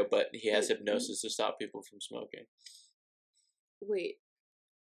Mario, but he has hypnosis to stop people from smoking. Wait,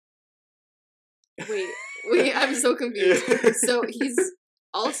 I'm so confused. So he's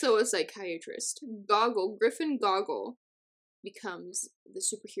also a psychiatrist. Griffin Goggle becomes the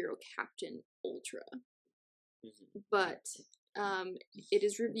superhero Captain Ultra. Mm-hmm. But it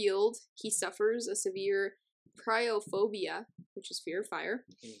is revealed he suffers a severe cryophobia, which is fear of fire,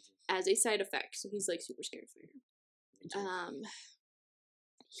 as a side effect. So he's like super scared of fire.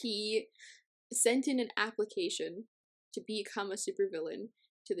 He sent in an application to become a supervillain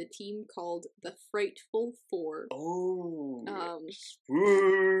to the team called the Frightful Four. Oh,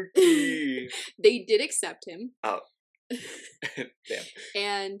 spooky! They did accept him. Oh, damn!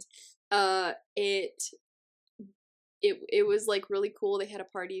 And it was like really cool. They had a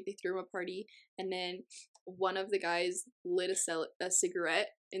party. They threw him a party, and then one of the guys lit a cigarette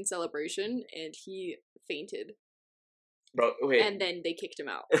in celebration, and he fainted. Bro, wait. And then they kicked him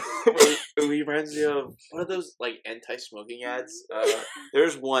out. It reminds me of one of those like anti-smoking ads.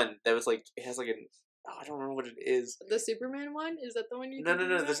 There's one that was like it has like an I don't remember what it is. The Superman one? Is that the one you're No.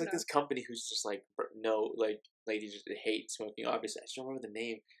 talking about? There's like this company who's just like no, like they just hate smoking. Obviously, I just don't remember the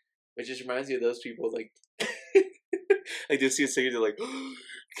name. But it just reminds me of those people like like they see a cigarette, they're like,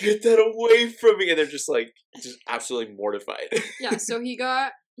 "Get that away from me!" And they're just absolutely mortified. Yeah. So he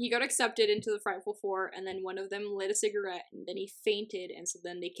got accepted into the Frightful Four, and then one of them lit a cigarette, and then he fainted, and so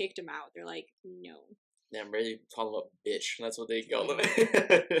then they kicked him out. They're like, no. Yeah, I'm ready to call him a bitch. That's what they call him.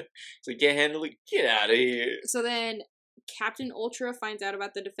 So you can't handle it? Get out of here. So then Captain Ultra finds out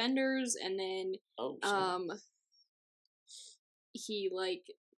about the Defenders, and then he like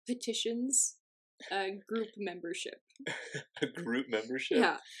petitions a group membership. A group membership?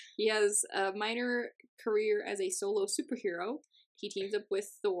 Yeah. He has a minor career as a solo superhero. He teams up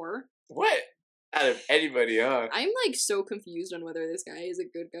with Thor. What? Out of anybody, huh? I'm like so confused on whether this guy is a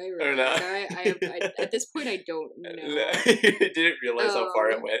good guy or a bad guy. At this point, I don't know. I didn't realize how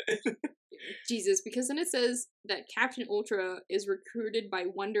far it went. Jesus, because then it says that Captain Ultra is recruited by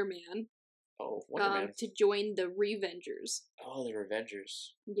Wonder Man. Oh, Wonder Man. To join the Revengers. Oh, the Revengers.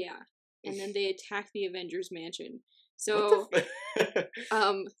 Yeah. And then they attack the Avengers Mansion. So,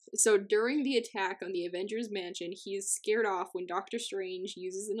 so during the attack on the Avengers Mansion, he is scared off when Doctor Strange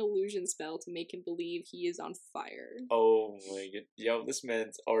uses an illusion spell to make him believe he is on fire. Oh my god. Yo, this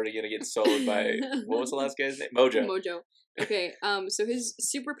man's already gonna get soloed by, what was the last guy's name? Mojo. Mojo. Okay, so his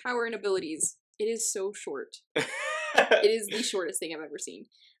superpower and abilities, it is so short. It is the shortest thing I've ever seen.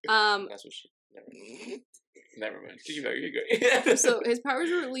 That's what she, never mind. Keep going. So his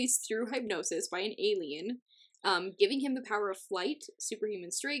powers were released through hypnosis by an alien, giving him the power of flight,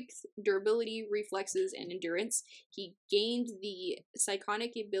 superhuman strength, durability, reflexes, and endurance. He gained the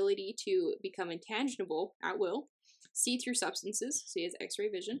psionic ability to become intangible at will, see through substances, so he has X-ray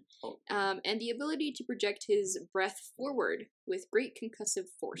vision, and the ability to project his breath forward with great concussive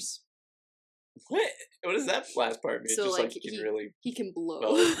force. What? What does that last part mean? So just like he can blow.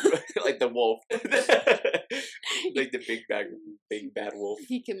 Like the wolf. Like the big bad wolf.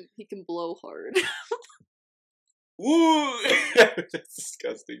 He can blow hard. Woo! That's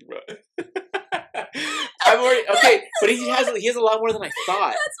disgusting, bro. I'm already okay, but he has a lot more than I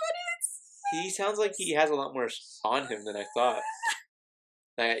thought. That's what it is. He sounds like he has a lot more on him than I thought.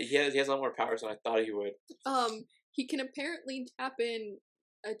 Like, he has a lot more powers than I thought he would. He can apparently tap in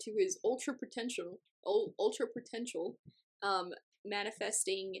to his ultra potential,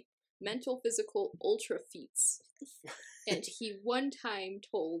 manifesting mental, physical ultra feats. And he one time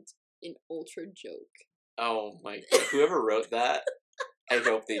told an ultra joke. Oh my god. Whoever wrote that, I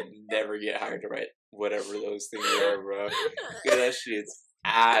hope they never get hired to write whatever those things are, bro. Yeah, that shit's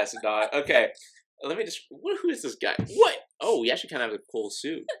ass, dog. Okay, let me just... Who is this guy? What? Oh, he actually kind of has a cool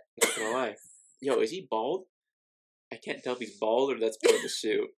suit. Not gonna lie. Yo, is he bald? I can't tell if he's bald or that's part of the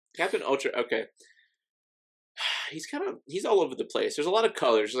suit. Captain Ultra, okay. He's all over the place. There's a lot of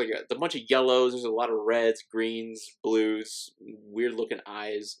colors. There's like a bunch of yellows. There's a lot of reds, greens, blues, weird looking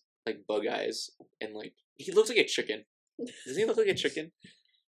eyes, like bug eyes. And like, he looks like a chicken. Does he look like a chicken?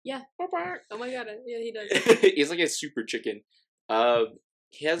 Yeah. Oh my god, yeah, he does. He's like a super chicken.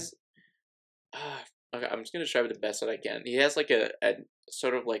 He has... okay, I'm just going to describe it the best that I can. He has like a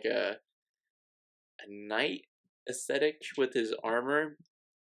sort of like a knight aesthetic with his armor,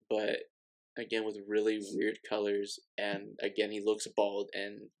 but again with really weird colors, and again he looks bald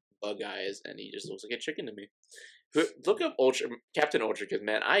and bug eyes, and he just looks like a chicken to me. Look up Captain Ultra, because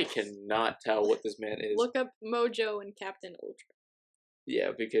man, I cannot tell what this man is. Look up Mojo and Captain Ultra.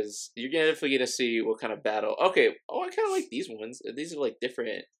 Yeah, because you're definitely gonna see what kind of battle. Okay, I kind of like these ones. These are like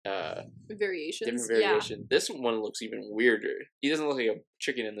different variations. Different variation. Yeah. This one looks even weirder. He doesn't look like a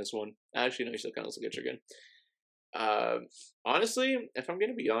chicken in this one. Actually, no, he still kind of looks like a chicken. Honestly, if I'm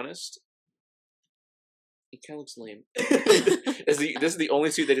gonna be honest, he kind of looks lame. This is the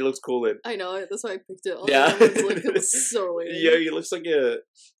only suit that he looks cool in. I know, that's why I picked it. All yeah, it looks so lame. Yeah, he looks like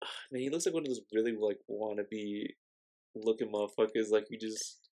he looks like one of those really like wannabe looking motherfuckers. Like you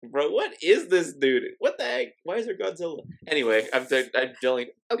just, bro, what is this dude? What the heck? Why is there Godzilla? Anyway, I'm dealing.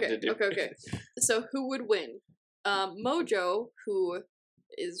 Okay. So who would win? Mojo, who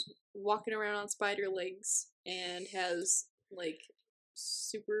is walking around on spider legs and has like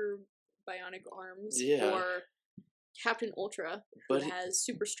super bionic arms, or Captain Ultra, who has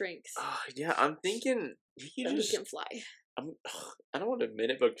super strength. Yeah, I'm thinking he can fly. I don't want to admit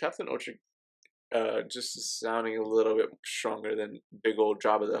it, but Captain Ultra just sounding a little bit stronger than big old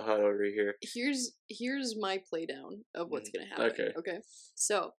Jabba the Hutt over here. Here's my play down of what's gonna happen. Okay.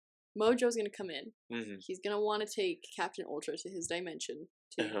 So Mojo's gonna come in. Mm-hmm. He's gonna want to take Captain Ultra to his dimension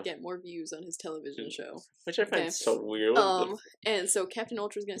to get more views on his television show. Which I find so weird. And so Captain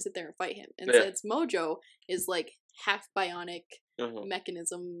Ultra's gonna sit there and fight him. And since Mojo is like half bionic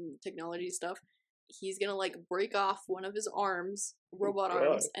mechanism technology stuff, he's gonna like break off one of his arms, robot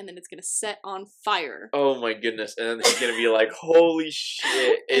arms, and then it's gonna set on fire. Oh my goodness. And then he's gonna be like, holy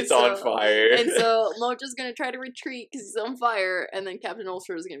shit, it's on fire. And so Mojo's gonna try to retreat because he's on fire, and then Captain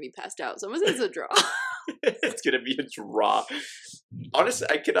Ultra is gonna be passed out. So I'm gonna say it's a draw. It's gonna be a draw. Honestly,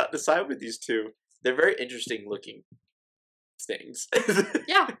 I cannot decide with these two. They're very interesting looking things.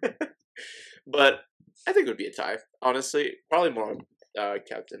 Yeah. But I think it would be a tie. Honestly, probably more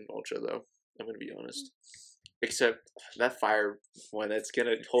Captain Ultra though. I'm gonna be honest. Except that fire one, that's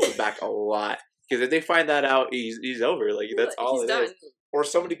gonna hold him back a lot. Because if they find that out, he's over. Like that's all it is. Or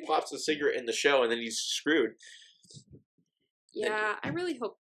somebody pops a cigarette in the show and then he's screwed. Yeah, I really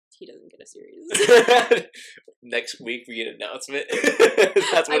hope he doesn't get a series. Next week we get an announcement.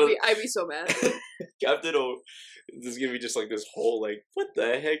 I'd be so mad. Captain this is gonna be just like this whole like, what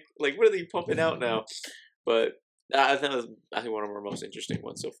the heck? Like, what are they pumping out now? But I think one of our most interesting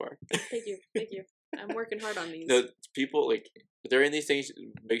ones so far. Thank you. I'm working hard on these. The people like they're in these things.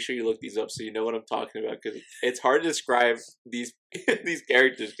 Make sure you look these up so you know what I'm talking about because it's hard to describe these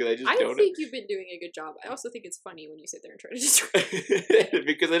characters because I don't. I think you've been doing a good job. I also think it's funny when you sit there and try to describe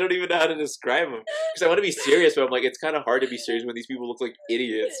because I don't even know how to describe them. Because I want to be serious, but I'm like, it's kind of hard to be serious when these people look like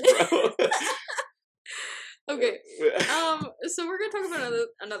idiots, bro. Okay. So we're gonna talk about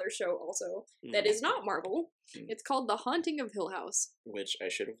another show also that is not Marvel. It's called The Haunting of Hill House, which I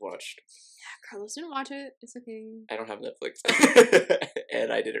should have watched. Yeah, Carlos didn't watch it. It's okay. I don't have Netflix,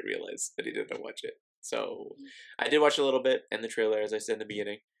 and I didn't realize that he didn't watch it. So I did watch a little bit in the trailer, as I said in the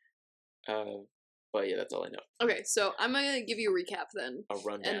beginning. But yeah, that's all I know. Okay, so I'm gonna give you a recap then, a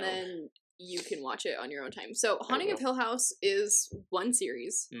rundown, and then you can watch it on your own time. So, Haunting of Hill House is one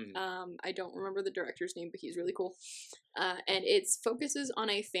series. I don't remember the director's name, but he's really cool. And it focuses on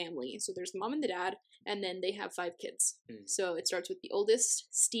a family. So, there's the mom and the dad, and then they have 5 kids. So, it starts with the oldest,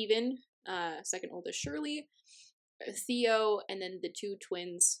 Steven, second oldest, Shirley, Theo, and then the 2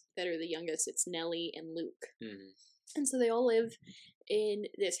 twins that are the youngest. It's Nellie and Luke. And so, they all live in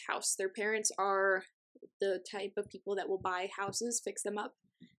this house. Their parents are the type of people that will buy houses, fix them up,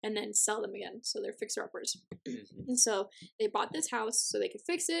 and then sell them again. So they're fixer-uppers. And so they bought this house so they could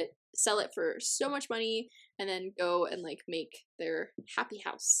fix it, sell it for so much money, and then go and like make their happy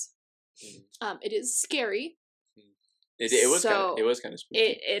house. It is scary. It was kind of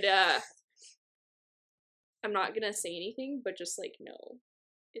spooky. I'm not gonna say anything, but just like no,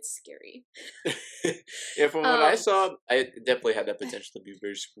 it's scary. Yeah, from what I saw, I definitely had that potential to be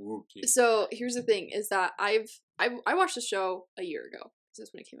very spooky. So here's the thing: is that I watched the show a year ago. This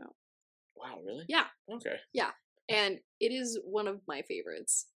is when it came out. Wow, really? Yeah. Okay. Yeah, and it is one of my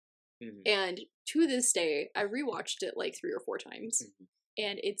favorites. And to this day, I rewatched it like 3 or 4 times,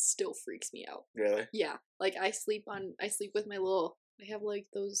 and it still freaks me out. Really? Yeah. Like I sleep with my little. I have like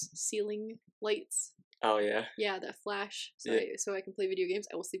those ceiling lights. Oh yeah. Yeah, that flash. So so I can play video games.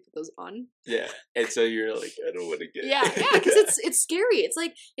 I will sleep with those on. Yeah, and so you're like, I don't want to get. Yeah, because it's scary. It's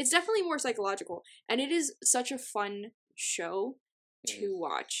like it's definitely more psychological, and it is such a fun show to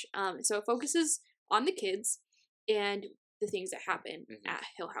watch. So it focuses on the kids and the things that happen at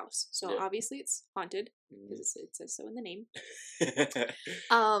Hill House. So obviously it's haunted because it says so in the name.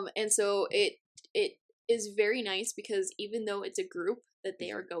 And so it is very nice because even though it's a group that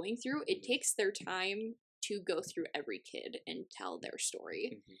they are going through, it takes their time to go through every kid and tell their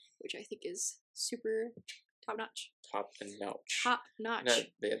story, which I think is super top notch. Top notch.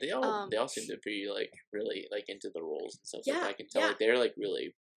 No, they all seem to be like really like into the roles and stuff. Like I can tell like they're like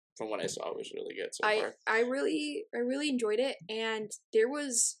really, from what I saw, it was really good so far. I really enjoyed it, and there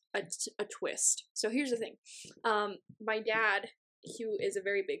was a twist. So here's the thing. My dad, who is a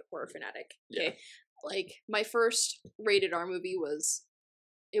very big horror fanatic. Okay, like my first rated R movie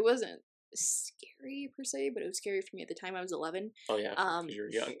it wasn't scary per se, but it was scary for me at the time. I was 11. Oh yeah, you were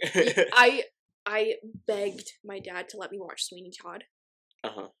young. I begged my dad to let me watch Sweeney Todd.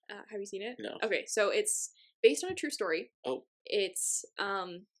 Have you seen it? No. Okay, so it's based on a true story. Oh. It's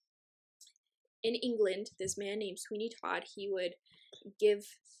in England, this man named Sweeney Todd, he would give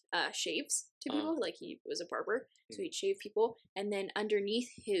shaves to people, like he was a barber, so he'd shave people, and then underneath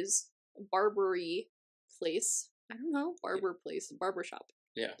his barbery place, I don't know, barber shop.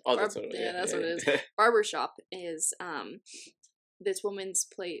 Yeah. Oh, that's what it is. Yeah, that's what it is. Barber shop is this woman's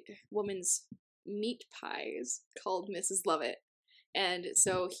meat pies called Mrs. Lovett. And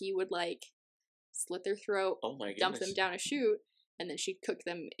so he would like slit their throat, dump them down a chute, and then she'd cook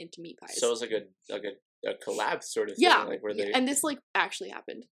them into meat pies. So it was like a collab sort of thing. Yeah, Like where they... and this like actually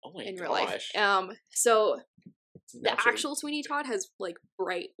happened. Oh my in gosh. real life. So the Naturally. actual Sweeney Todd has like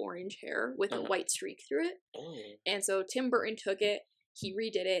bright orange hair with a white streak through it. Oh. And so Tim Burton took it, he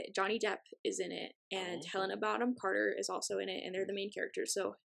redid it. Johnny Depp is in it, and Helena Bonham Carter is also in it, and they're the main characters.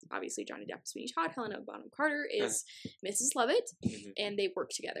 So obviously Johnny Depp is Sweeney Todd, Helena Bonham Carter is Mrs. Lovett, and they work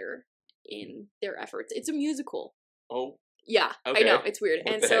together in their efforts. It's a musical. Oh. Yeah, Okay. I know, it's weird.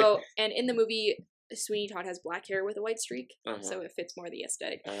 What And the so, heck? and in the movie, Sweeney Todd has black hair with a white streak, so it fits more the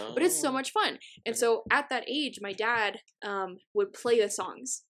aesthetic. Oh. But it's so much fun. And so at that age, my dad would play the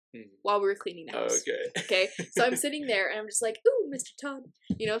songs while we were cleaning the house. Okay. So I'm sitting there and I'm just like, ooh, Mr. Todd.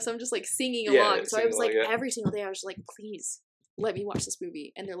 You know, so I'm just like singing along. So I was like, every single day I was just like, please let me watch this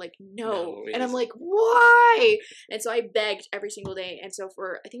movie. And they're like, no. And I'm like, why? And so I begged every single day. And so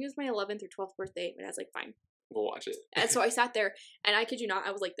for, I think it was my 11th or 12th birthday, my dad's like, fine. We'll watch it. And so I sat there, and I kid you not,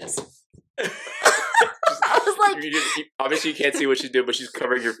 I was like this. I was like, obviously you can't see what she's doing, but she's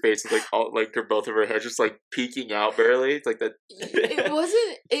covering her face with like all like her both of her hair just like peeking out barely. It's like that.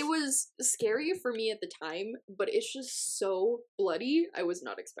 It was scary for me at the time, but it's just so bloody. I was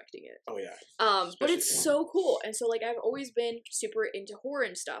not expecting it. Oh yeah. But it's so cool, and so like I've always been super into horror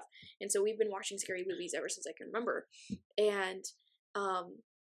and stuff, and so we've been watching scary movies ever since I can remember, and I don't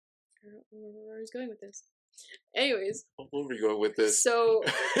remember where I was going with this. Anyways, where are we going with this? So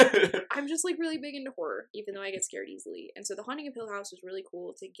I'm just like really big into horror, even though I get scared easily. And so The Haunting of Hill House was really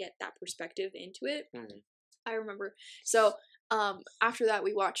cool to get that perspective into it. I remember. So after that,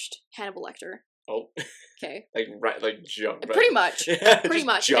 we watched Hannibal Lecter. Oh, okay. Like jump. Right. Pretty much, pretty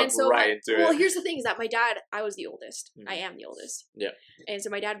much. Jump and so, right into it. Well, here's the thing: is that my dad, I was the oldest. I am the oldest. Yeah. And so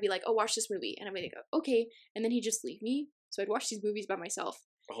my dad would be like, "Oh, watch this movie," and I'm like, "Okay," and then he'd just leave me. So I'd watch these movies by myself.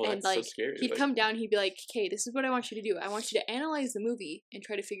 Oh, and that's like so scary. he'd come down, he'd be like, "Okay, this is what I want you to do. I want you to analyze the movie and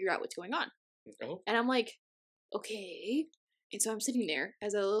try to figure out what's going on." Oh. And I'm like, "Okay." And so I'm sitting there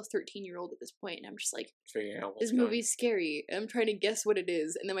as a little 13-year-old at this point, and I'm just like, figuring out this movie's scary. And I'm trying to guess what it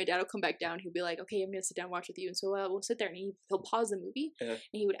is. And then my dad will come back down. He'll be like, "Okay, I'm gonna sit down and watch with you." And so we'll sit there, and he'll pause the movie, and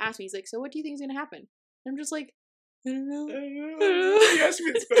he would ask me, he's like, "So what do you think is gonna happen?" And I'm just like, I don't know. You asked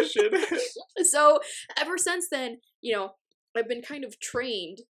me this question. So ever since then, you know, I've been kind of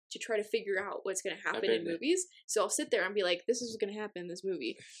trained to try to figure out what's going to happen in movies. So I'll sit there and be like, this is what's going to happen in this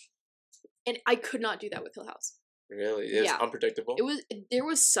movie. And I could not do that with Hill House. Really? It's unpredictable? There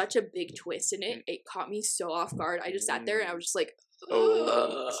was such a big twist in it. It caught me so off guard. I just sat there and I was just like,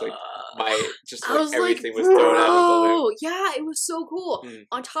 it's like everything like, was thrown out of the loop. Yeah, it was so cool.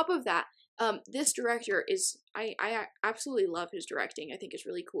 On top of that, this director is, I absolutely love his directing. I think it's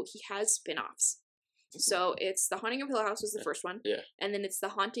really cool. He has spin-offs. So it's The Haunting of Hill House was the first one. Yeah. And then it's The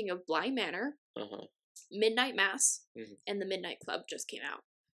Haunting of Bly Manor, Midnight Mass, and The Midnight Club just came out.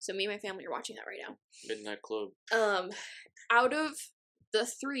 So me and my family are watching that right now. Midnight Club. Out of the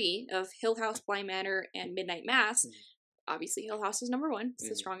three of Hill House, Bly Manor, and Midnight Mass, obviously Hill House is number one. It's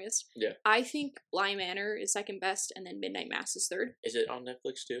the strongest. Yeah. I think Bly Manor is second best, and then Midnight Mass is third. Is it on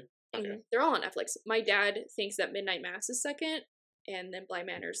Netflix too? Okay. They're all on Netflix. My dad thinks that Midnight Mass is second, and then Bly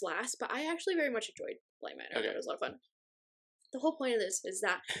Manor's last, but I actually very much enjoyed Bly Manor. Okay. It was a lot of fun. The whole point of this is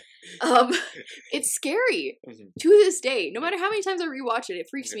that it's scary to this day. No matter how many times I rewatch it, it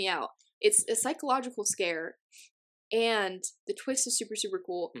freaks me out. It's a psychological scare, and the twist is super, super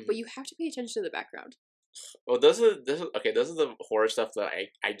cool, but you have to pay attention to the background. Well, those are the horror stuff that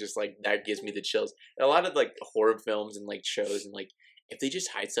I just like, that gives me the chills. And a lot of like horror films and like shows and like, if they just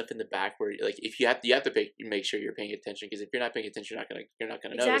hide stuff in the back where like if you have to make sure you're paying attention, because if you're not paying attention you're not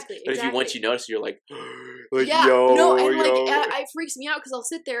gonna notice. But if you once you notice, you're like it freaks me out because I'll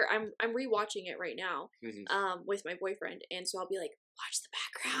sit there. I'm rewatching it right now with my boyfriend, and so I'll be like, watch the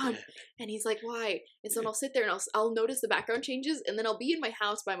background, and he's like, why? And so I'll sit there and I'll notice the background changes, and then I'll be in my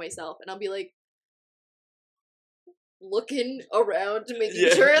house by myself and I'll be like, looking around to making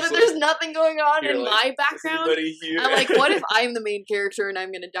sure that there's nothing going on in my background. I'm like, what if I'm the main character and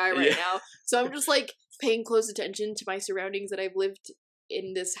I'm gonna die right now? So I'm just like paying close attention to my surroundings that I've lived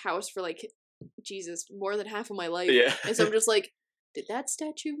in this house for like, Jesus, more than half of my life. Yeah. And so I'm just like, did that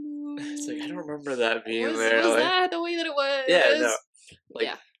statue move? It's like, I don't remember that being there. Was that the way that it was? Yeah, no.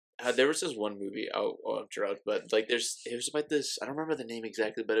 Like, there was this one movie, I'm drunk, but like it was about this, I don't remember the name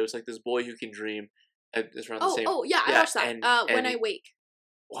exactly, but it was like this boy who can dream. It's around the same. Oh, yeah, I watched that. And When I Wake.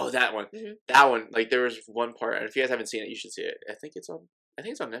 Oh, that one. That one. Like, there was one part, and if you guys haven't seen it, you should see it. I think it's on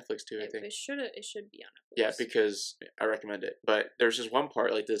Netflix too. I think it should be on Netflix. Yeah, because I recommend it. But there's just one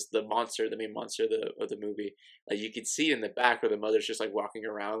part like this: the main monster of the movie. Like you could see in the back where the mother's just like walking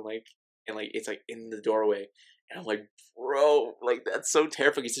around, like and like it's like in the doorway, and I'm like, bro, like that's so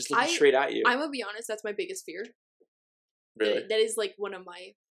terrifying. He's just looking straight at you. I'm gonna be honest, that's my biggest fear. Really? That is like one of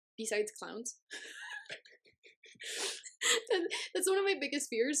my, besides clowns. That's one of my biggest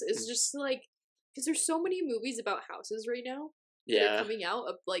fears. Is just like, because there's so many movies about houses right now. That are coming out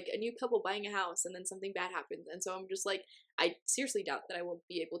of like a new couple buying a house and then something bad happens, and so I'm just like, I seriously doubt that I will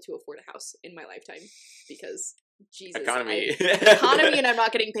be able to afford a house in my lifetime because Jesus, economy, and I'm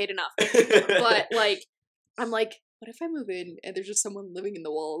not getting paid enough. But like, I'm like, what if I move in and there's just someone living in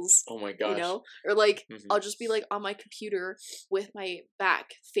the walls? Oh my gosh. You know? Or like, I'll just be like on my computer with my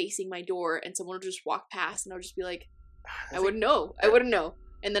back facing my door and someone will just walk past and I'll just be like, I wouldn't know. I wouldn't know.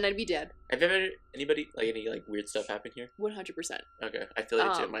 And then I'd be dead. Have you ever anybody like any like weird stuff happen here? 100%. Okay, I feel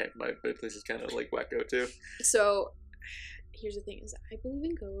like too. My place is kind of like wacko too. So, here's the thing: is I believe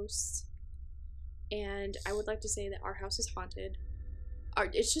in ghosts, and I would like to say that our house is haunted.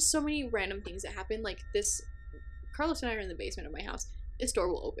 It's just so many random things that happen. Like this, Carlos and I are in the basement of my house. This door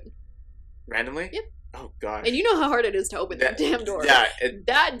will open randomly. Yep. Oh gosh. And you know how hard it is to open that damn door. Yeah.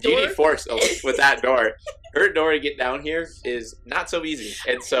 That door. You need force with that door. Her door to get down here is not so easy.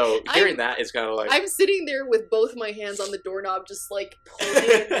 And so hearing that is kind of like... I'm sitting there with both my hands on the doorknob just like pulling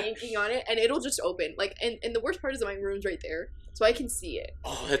and yanking on it and it'll just open. Like, and the worst part is that my room's right there. So I can see it.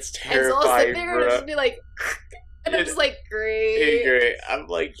 Oh, that's terrifying, and so I'll sit there and just be like... And I'm just like, great. Great. I'm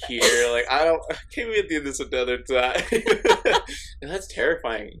like here. Like, can't we do this another time? And that's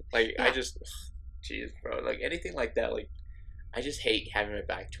terrifying. Like, yeah. I just... Jeez, bro. Like, anything like that, like, I just hate having my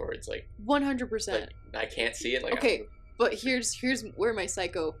back towards, like... 100%. Like, I can't see it. Like, okay, but here's where my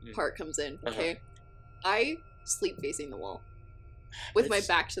psycho part comes in, okay? I sleep facing the wall. With my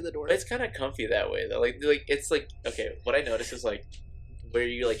back to the door. It's kind of comfy that way, though. Like, it's like... Okay, what I notice is, like, where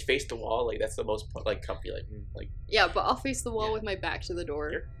you, like, face the wall, like, that's the most, like, comfy, like... Yeah, but I'll face the wall with my back to the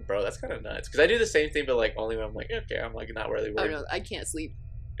door. Bro, that's kind of nuts. Because I do the same thing, but, like, only when I'm like, okay, I'm, like, not really worried. Oh, no, I can't sleep.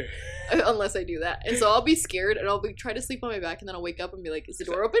 Unless I do that, and so I'll be scared and I'll be try to sleep on my back and then I'll wake up and be like, is the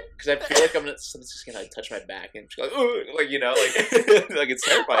door open? Because I feel like someone's just gonna touch my back and she's like, oh, like, you know, like like it's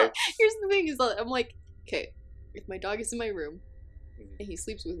terrifying. Here's the thing is that I'm like, okay, if my dog is in my room and he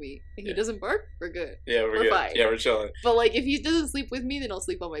sleeps with me and he doesn't bark, we're good. Yeah, we're good. Fine. Yeah, we're chilling. But like if he doesn't sleep with me, then I'll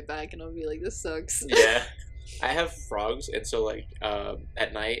sleep on my back and I'll be like, this sucks. Yeah. I have frogs, and so like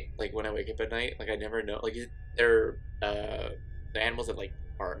at night, like when I wake up at night, like I never know, like they're the animals that like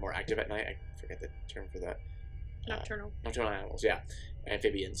are more active at night. I forget the term for that. Nocturnal animals, yeah,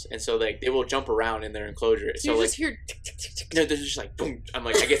 amphibians, and so like they will jump around in their enclosure. So you like just hear no, they're just like boom. I'm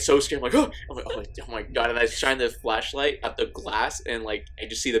like I get so scared. I'm like oh my god, and I shine the flashlight at the glass, and like I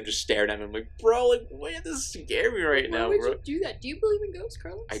just see them just staring at me. I'm like, bro, like why does this scare me right now? Why would bro? you do that? Do you believe in ghosts,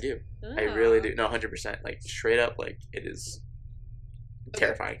 Carlos? I do. I really do. No, 100%. Like straight up, like it is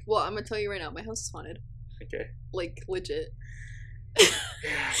terrifying. Well, I'm gonna tell you right now, my house is haunted. Okay. Like legit.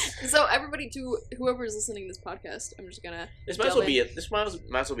 So everybody, to whoever is listening to this podcast, I'm just gonna. This might as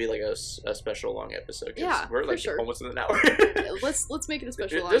well be like a special long episode. Yeah, we're like sure. almost in an hour. let's make it a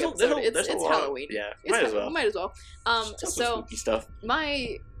special long episode. It's Halloween. Yeah, might as well. So spooky stuff.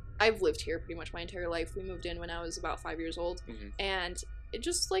 I've lived here pretty much my entire life. We moved in when I was about 5 years old, and it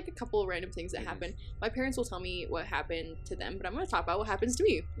just like a couple of random things that happened. My parents will tell me what happened to them, but I'm going to talk about what happens to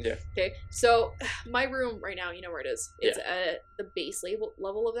me. Yeah. Okay. So my room right now, you know where it is. It's at the base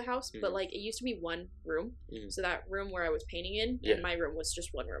level of the house, but like it used to be one room. So that room where I was painting in, and my room was just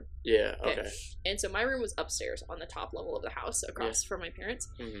one room. Yeah. Okay. And so my room was upstairs on the top level of the house, across from my parents.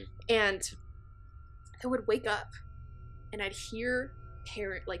 And I would wake up, and I'd hear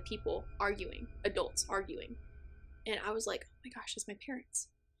people arguing, adults arguing. And I was like, oh my gosh, it's my parents.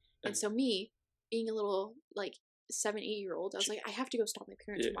 And so me, being a little, like, 7-8-year-old, I was like, I have to go stop my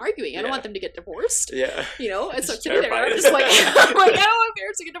parents from arguing. I don't want them to get divorced. Yeah. You know? And so sitting there, I'm just like, I don't want my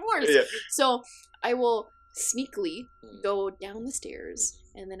parents to get divorced. Yeah. So I will sneakily go down the stairs,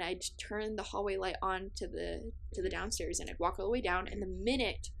 and then I'd turn the hallway light on to the downstairs, and I'd walk all the way down, and the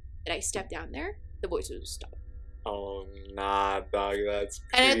minute that I step down there, the voice would stop. Oh, nah, dog, that's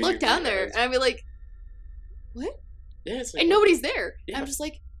crazy. And I'd look down there, and I'd be like, what? Yeah, it's like, and nobody's there. Yeah. I'm just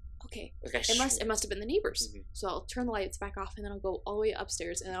like, okay, like it must have been the neighbors. So I'll turn the lights back off, and then I'll go all the way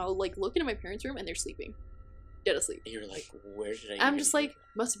upstairs, and I'll like look into my parents' room, and they're sleeping, dead asleep. And you're like, where did I? I'm just like,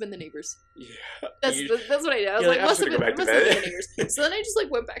 must have been the neighbors. Yeah, that's what I did. I was like, must have been the neighbors. So then I just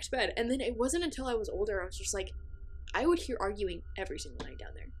like went back to bed, and then it wasn't until I was older I was just like, I would hear arguing every single night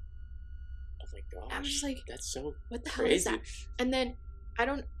down there. Oh my gosh, I'm just like, that's so what the crazy. hell is that? And then I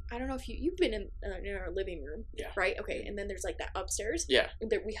don't know if you've been in our living room, right? Okay, and then there's like that upstairs. Yeah.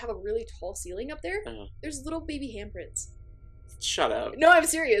 We have a really tall ceiling up there. There's little baby handprints Shut up. No, I'm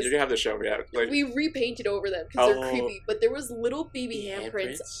serious. You're gonna have to show me out. Like, we repainted over them because they're creepy, but there was little baby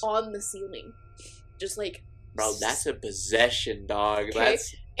handprints on the ceiling, just like. Bro, that's a possession, dog. Okay.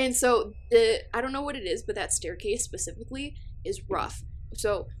 That's. And so I don't know what it is, but that staircase specifically is rough.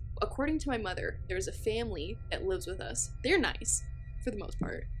 So according to my mother, there's a family that lives with us. They're nice for the most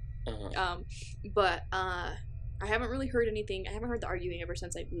part. But I haven't really heard anything. I haven't heard the arguing ever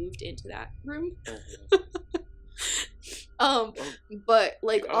since I moved into that room. But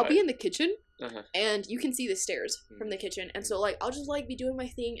like I'll be in the kitchen and you can see the stairs from the kitchen, and so like I'll just like be doing my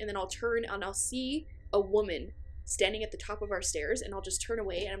thing, and then I'll turn and I'll see a woman standing at the top of our stairs, and I'll just turn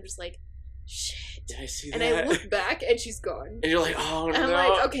away, and I'm just like, shit. Did I see and that? I look back, and she's gone. And you're like, oh no. And I'm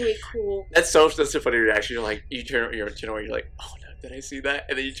like, okay, cool. That's a funny reaction. You're like, you turn away, you're like, oh no, did I see that?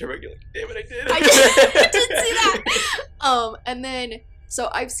 And then you turn back, you're like, damn it, I did. I did see that. And then so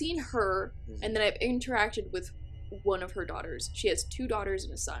I've seen her, and then I've interacted with one of her daughters. She has 2 daughters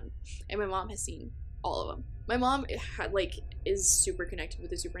and a son, and my mom has seen all of them. My mom is super connected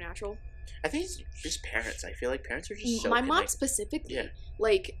with the supernatural. I think it's just parents. I feel like parents are just so my connected. mom specifically,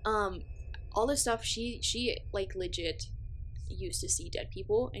 like all this stuff. She like legit used to see dead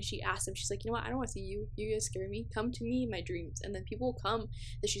people, and she asked them. She's like, you know what? I don't want to see you. You guys scare me. Come to me in my dreams. And then people will come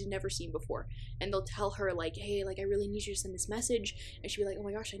that she's never seen before, and they'll tell her like, hey, like I really need you to send this message. And she'll be like, oh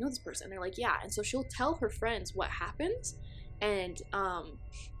my gosh, I know this person. And they're like, yeah. And so she'll tell her friends what happens, and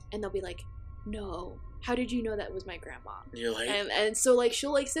they'll be like, no. How did you know that was my grandma? You're like, and so like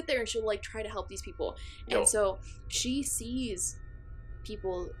she'll like sit there and she'll like try to help these people, and so she sees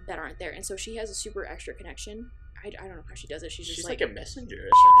people that aren't there, and so she has a super extra connection. I don't know how she does it. She's like a messenger.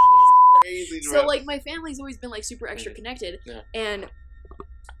 Crazy. So like my family's always been like super extra connected, and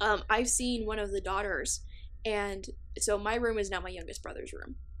I've seen one of the daughters, and so my room is now my youngest brother's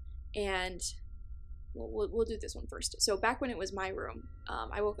room, and. We'll do this one first. So back when it was my room,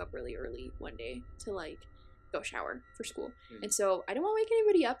 I woke up really early one day to like go shower for school, and so I didn't want to wake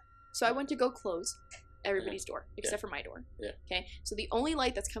anybody up, so I went to go close everybody's door except for my door. Okay, so the only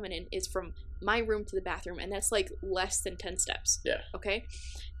light that's coming in is from my room to the bathroom, and that's like less than 10 steps. Okay,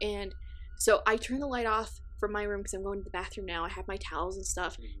 and so I turn the light off from my room because I'm going to the bathroom now. I have my towels and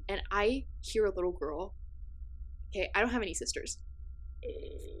stuff, and I hear a little girl. Okay, I don't have any sisters.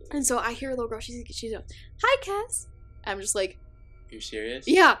 And so I hear a little girl, she's like, hi, Cass. I'm just like, are you serious?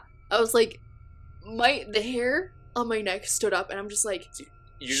 Yeah. I was like, the hair on my neck stood up, and I'm just like,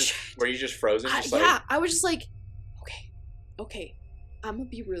 were you just frozen? Yeah, I was just like, okay, I'm gonna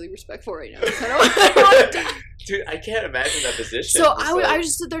be really respectful right now. I don't Dude, I can't imagine that position. So I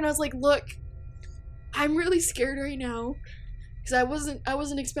just stood there and I was like, look, I'm really scared right now. Because I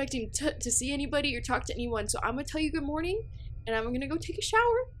wasn't expecting to see anybody or talk to anyone. So I'm gonna tell you good morning, and I'm gonna go take a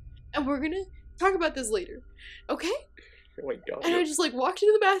shower, and we're gonna talk about this later, okay? Oh my god! And I just like walked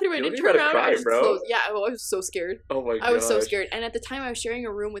into the bathroom. I didn't turn around. Cry, bro. Yeah, I was so scared. Oh my god! I was so scared. And at the time, I was sharing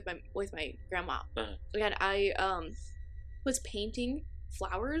a room with my grandma. And I was painting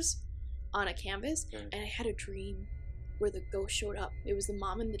flowers on a canvas, and I had a dream where the ghost showed up. It was the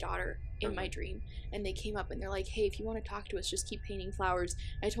mom and the daughter in my dream, and they came up and they're like, hey, if you want to talk to us, just keep painting flowers.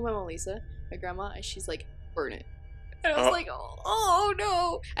 And I told my mom Lisa, my grandma, and she's like, burn it. And I was like, oh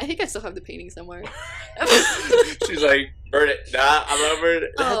no. I think I still have the painting somewhere. She's like, burn it. Nah, I'm gonna burn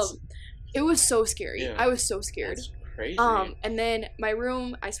it. It was so scary. I was so scared. That's crazy. And then my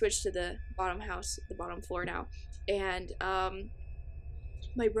room, I switched to the bottom floor now, and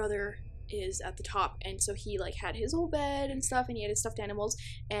my brother is at the top, and so he like had his whole bed and stuff, and he had his stuffed animals,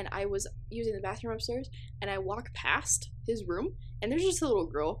 and I was using the bathroom upstairs, and I walk past his room, and there's just a little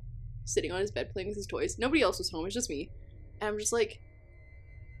girl sitting on his bed playing with his toys. Nobody else was home, it's just me. And I'm just like,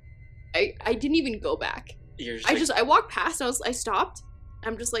 I didn't even go back. I walked past, and I stopped.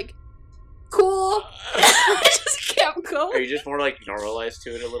 I'm just like, cool. I just kept going. Are you just more like normalized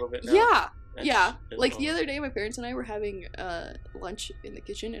to it a little bit now? Yeah. Like the other day, my parents and I were having lunch in the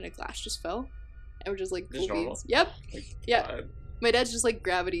kitchen, and a glass just fell, and we're just like, cool beans. Yep. Yeah. God. My dad's just like,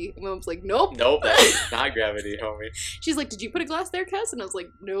 gravity. And my mom's like, nope. Nope, that's not gravity, homie. She's like, did you put a glass there, Cass? And I was like,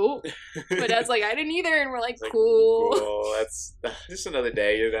 nope. My dad's like, I didn't either. And we're like, cool. Cool. That's just another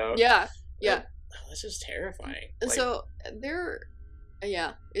day, you know? Yeah. That's just terrifying. So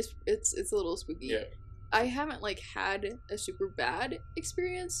it's a little spooky. Yeah. I haven't like had a super bad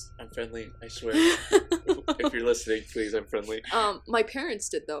experience. I'm friendly, I swear. If you're listening, please, I'm friendly. My parents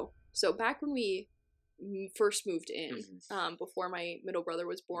did though. So back when we first moved in, before my middle brother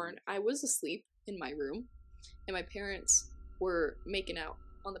was born, I was asleep in my room, and my parents were making out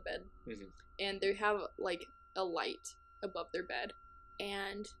on the bed, and they have like a light above their bed,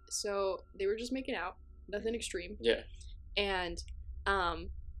 and so they were just making out, nothing extreme. Yeah. and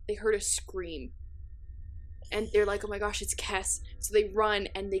they heard a scream. And they're like, oh my gosh, it's Kess. So they run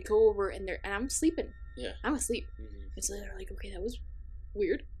and they go over and I'm sleeping. Yeah. I'm asleep. And so they're like, okay, that was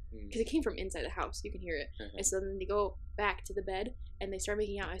weird. Because it came from inside the house. You can hear it. And so then they go back to the bed and they start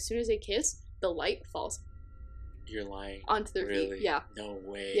making out. As soon as they kiss, the light falls. You're lying. Onto their feet. Yeah. No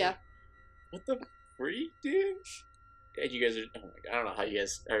way. Yeah. What the freak, dude? And you guys are, oh my god, I don't know how you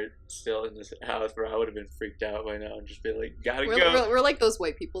guys are still in this house, bro. I would have been freaked out by now and just been like, gotta go. We're like those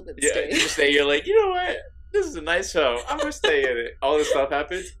white people that stay. Yeah, you stay, you're like, you know what? This is a nice home. I'm gonna stay in it. All this stuff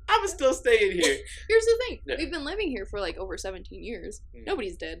happens. I'm gonna still stay in here. Here's the thing. Yeah. We've been living here for like over 17 years.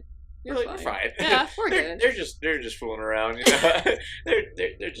 Nobody's dead. We're fine. Yeah, we're good. They're just fooling around, you know.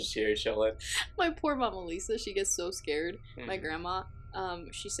 they're just here chilling. My poor mama Lisa, she gets so scared. My grandma,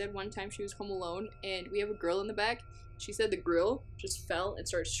 she said one time she was home alone and we have a grill in the back. She said the grill just fell and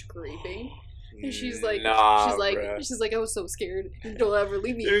started scraping. And she's like, she's like, I was so scared. Don't ever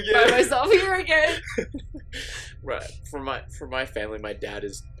leave me by myself here again. Right. For my family, my dad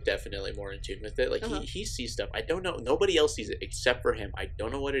is definitely more in tune with it. Like he sees stuff. I don't know. Nobody else sees it except for him. I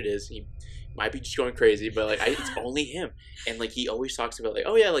don't know what it is. He might be just going crazy, but like it's only him. And like he always talks about like,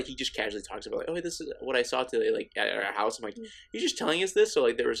 oh yeah, like he just casually talks about like, oh, this is what I saw today, like at our house. I'm like, you're just telling us this? So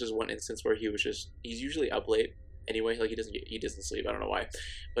like there was this one instance where he's usually up late. Anyway, like he doesn't sleep. I don't know why,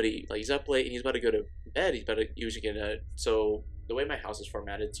 but he's up late and he's about to go to bed. So the way my house is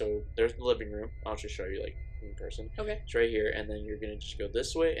formatted, so there's the living room. I'll just show you like in person. Okay. It's right here, and then you're gonna just go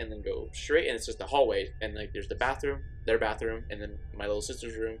this way and then go straight, and it's just the hallway, and like there's the bathroom, their bathroom, and then my little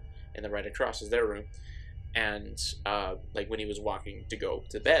sister's room, and then right across is their room. And like when he was walking to go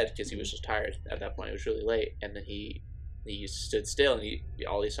to bed because he was just tired at that point, it was really late, and then he stood still and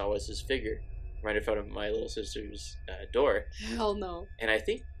all he saw was his figure right in front of my little sister's door. Hell no. And I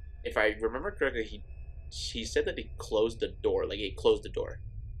think, if I remember correctly, he said that he closed the door. Like, he closed the door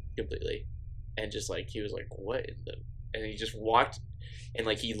completely. And just, like, he was like, what in the... And he just walked, and,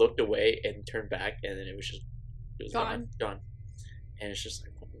 like, he looked away and turned back, and then it was gone. And it's just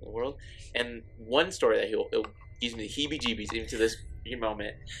like, what in the world? And one story that it'll gives me the heebie-jeebies even to this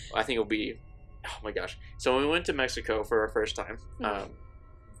moment, I think it'll be... Oh, my gosh. So when we went to Mexico for our first time...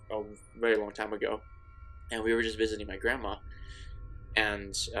 a very long time ago, and we were just visiting my grandma,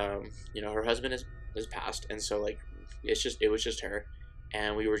 and you know, her husband is passed, and so like it was just her,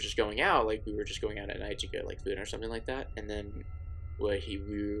 and we were just going out at night to get like food or something like that, and then we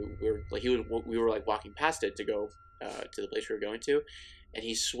were like walking past it to go to the place we were going to, and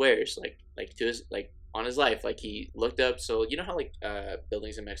he swears like to his like on his life, like he looked up. So you know how like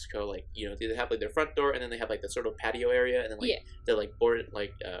buildings in Mexico, like, you know, they have like their front door and then they have like the sort of patio area, and then like they're like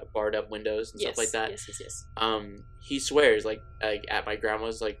barred up windows and stuff like that. Yes. He swears like at my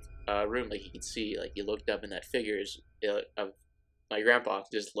grandma's like room, like he could see, like he looked up and that figure is of my grandpa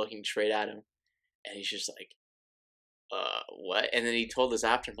just looking straight at him, and he's just like, what? And then he told us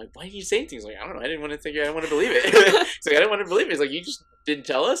after, I'm like, why didn't you say anything? He's like, I don't know, I didn't want to believe it. He's like, I didn't want to believe it. He's like, you just didn't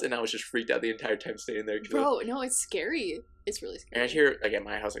tell us? And I was just freaked out the entire time staying there. Bro, no, it's scary. It's really scary. And I hear, like, at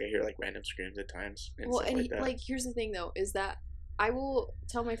my house, like, I hear, like, random screams at times. And stuff like that. Like, here's the thing, though, is that I will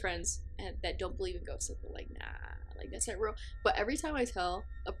tell my friends that don't believe in ghosts, they're like, nah, like, that's not real. But every time I tell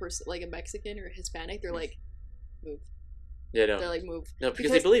a person, like, a Mexican or a Hispanic, they're like, move. Yeah, no. They're like, move. No,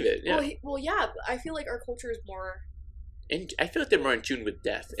 because they believe it, yeah. Well, yeah, I feel like our culture is more... And I feel like they're more in tune with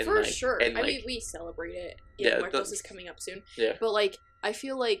death. And for like, sure. And I mean, we celebrate it. Marcos is coming up soon. Yeah. But, like, I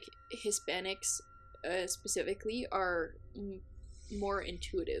feel like Hispanics specifically are more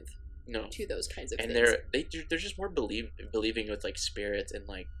intuitive to those kinds of things. And they're just more believing with, like, spirits and,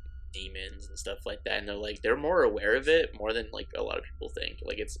 like, demons and stuff like that. And they're more aware of it more than, like, a lot of people think.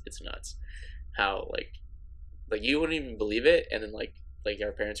 Like, it's nuts how, like you wouldn't even believe it, and then, like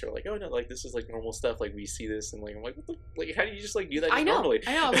our parents are like, oh no, like this is like normal stuff, like we see this, and like I'm like, what the, like how do you just like do that normally?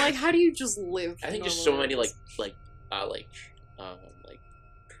 I know. I'm like, how do you just live? I think just so many like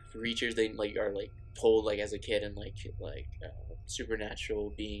creatures they like are like told like as a kid, and like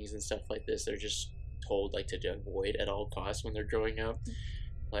supernatural beings and stuff like this, they're just told like to avoid at all costs when they're growing up.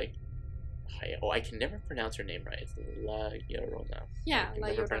 Like I can never pronounce her name right. It's La Llorona. Yeah, La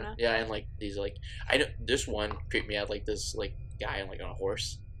Llorona. Yeah, and like these like I know this one creeped me out, like this like guy like on a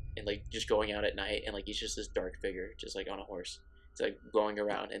horse, and like just going out at night, and like he's just this dark figure just like on a horse. It's like going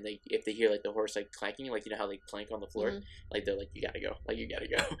around, and if they hear like the horse like clanking, like you know how they clank on the floor, like they're like, you gotta go. I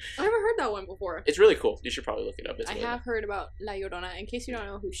haven't heard that one before. It's really cool. You should probably look it up. I have heard about La Llorona. In case you don't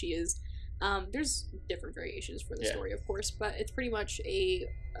know who she is, there's different variations for the story, of course, but it's pretty much a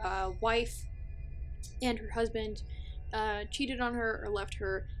wife and her husband cheated on her or left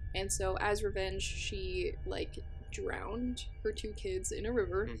her, and so as revenge she like drowned her 2 kids in a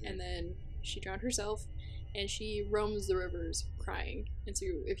river, and then she drowned herself, and she roams the rivers crying. And so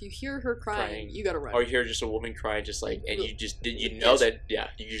if you hear her crying, you gotta run. Or you hear just a woman crying, just like, and you know that, yeah,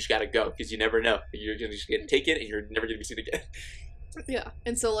 you just gotta go, because you never know. You're gonna just get taken, and you're never gonna be seen again. Yeah,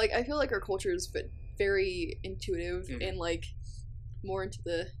 and so, like, I feel like our culture is very intuitive and, like, more into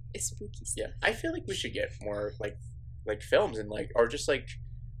the spooky stuff. Yeah, I feel like we should get more, like films and, like, or just, like,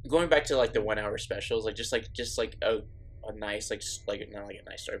 going back to, like, the 1 hour specials, like, just like a nice, like, not like a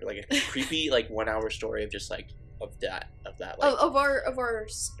nice story, but, like, a creepy, like, 1 hour story of just, like, of that, like, of our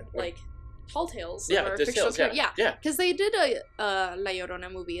like, tall tales. Yeah, our fictional tales. Yeah. Because they did a La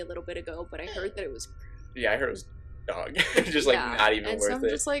Llorona movie a little bit ago, but I heard that it was... Yeah, I heard it was dog. Just, like, not even worth it. And so I'm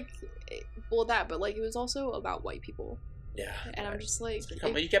just like, well, but, like, it was also about white people. Yeah. And I'm just like...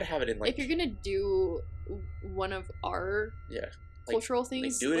 you gotta have it in, like... If you're gonna do one of our... Yeah. Cultural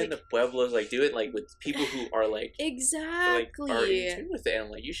things, like, do it in the pueblos, like, do it, like, with people who are, like, exactly, like, are in tune with it, and,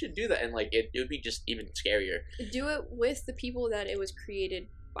 like, you should do that, and, like, it would be just even scarier. Do it with the people that it was created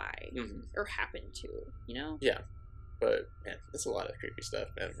by, or happened to, you know? Yeah, but, man, that's a lot of creepy stuff,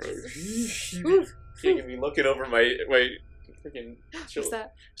 man. You're gonna be looking over my freaking... What's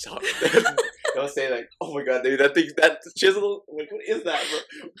that? Stop. Don't say that. Oh my god, dude, that chisel, like, what is that,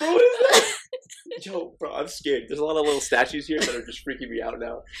 bro? Bro, what is that? Yo, bro, I'm scared. There's a lot of little statues here that are just freaking me out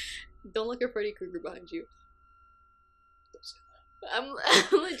now. Don't look at Freddy Krueger behind you. I'm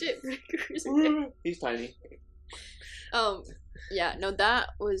legit Freddy Krueger's He's tiny. Yeah, no,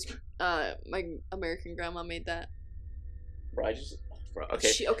 that was, my American grandma made that. Bro,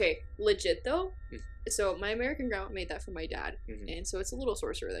 okay. Okay, legit though. So my American grandma made that for my dad, and so it's a little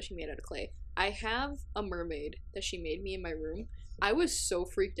sorcerer that she made out of clay. I have a mermaid that she made me in my room. I was so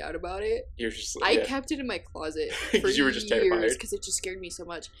freaked out about it. You're just. I kept it in my closet for you were just terrified because it just scared me so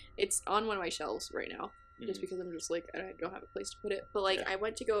much. It's on one of my shelves right now, just because I'm just like, I don't have a place to put it. But, like, I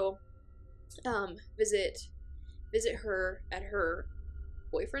went to go visit her at her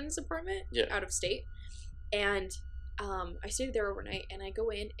boyfriend's apartment out of state, and I stayed there overnight, and I go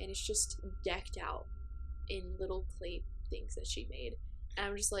in, and it's just decked out in little clay things that she made, and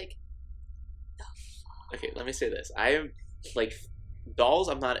I'm just like, the fuck? Okay, let me say this. I am, like, dolls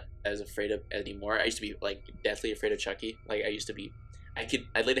I'm not as afraid of anymore. I used to be, like, deathly afraid of Chucky. Like, I used to be, I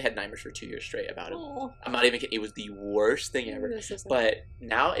literally had nightmares for 2 years straight about him. Aww. I'm not even kidding. It was the worst thing ever. So but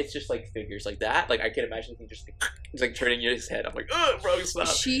now it's just, like, figures like that. Like, I can imagine him just, like, it's like turning in his head. I'm like, oh, bro, stop.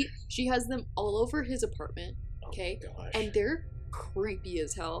 She has them all over his apartment. Okay, gosh. And they're creepy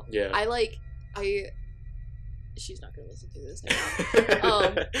as hell. Yeah. She's not gonna listen to this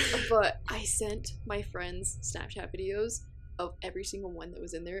but I sent my friends Snapchat videos of every single one that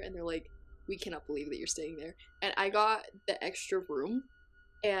was in there, and they're like, we cannot believe that you're staying there. And I got the extra room,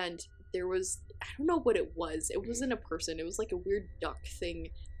 and there was, I don't know what it was. It wasn't a person. It was like a weird duck thing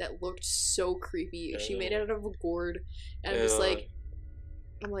that looked so creepy. She made it out of a gourd, and I'm just like,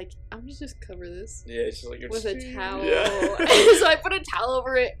 I'm gonna just cover this. Yeah, it's just like with a towel. Yeah. So I put a towel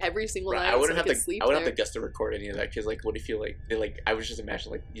over it every single night. I wouldn't have the guts to record any of that, because, like, what if you, like, I was just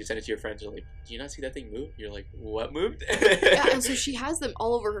imagining, like, you send it to your friends, you're like, do you not see that thing move? You're like, what moved? Yeah, and so she has them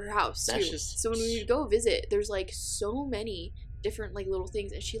all over her house too. Just... So when we go visit, there's, like, so many different, like, little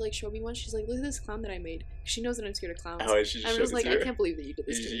things, and she, like, showed me one. She's like, look at this clown that I made. She knows that I'm scared of clowns. Oh, and she just I'm just like, I can't believe that you did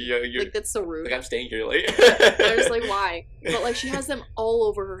this to me. Like, that's so rude. Like, I'm staying here, like. I was like, why? But, like, she has them all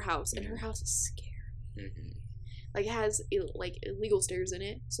over her house, and her house is scary. Like, it has, like, illegal stairs in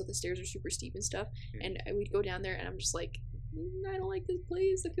it, so the stairs are super steep and stuff. And we'd go down there, and I'm just like, I don't like this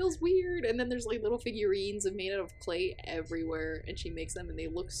place. It feels weird. And then there's, like, little figurines made out of clay everywhere, and she makes them, and they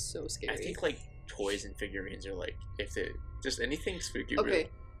look so scary. I think, like, toys and figurines are, like, if it just anything spooky. Okay. Really.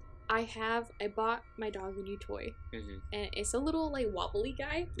 I bought my dog a new toy, and it's a little, like, wobbly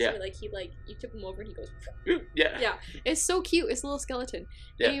guy. Yeah. So, like, you tip him over and he goes. Yeah. Yeah. It's so cute. It's a little skeleton.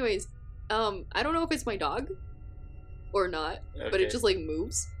 Yeah. Anyways, I don't know if it's my dog or not, but it just, like,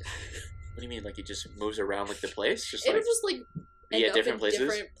 moves. What do you mean? Like, it just moves around, like, the place? Just it'll like, just, like, be at different places?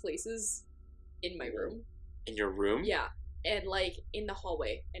 Different places in my room. In your room? Yeah. And, like, in the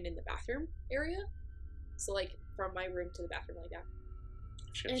hallway and in the bathroom area. So, like, from my room to the bathroom, like that.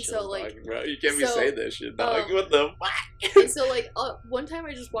 And so, like, bro, you can't be saying that shit, dog. What the fuck? And so, like, one time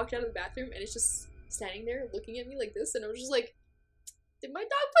I just walked out of the bathroom, and it's just standing there looking at me like this, and I was just like, did my dog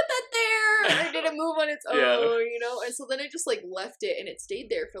put that there? Or did it move on its own? Yeah. You know? And so then I just, like, left it, and it stayed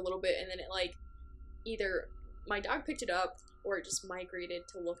there for a little bit, and then it, like, either my dog picked it up, or it just migrated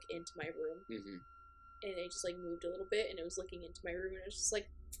to look into my room. And it just, like, moved a little bit, and it was looking into my room, and it was just like,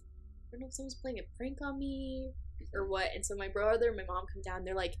 I don't know if someone's playing a prank on me or what. And so my brother and my mom come down,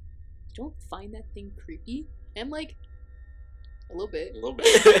 they're like, you don't find that thing creepy? And I'm like, a little bit. A little bit.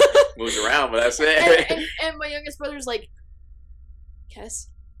 Moves around, but that's it. And my youngest brother's like, Kess,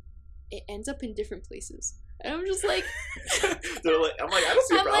 it ends up in different places. And I'm just like, They're like, I'm like, I don't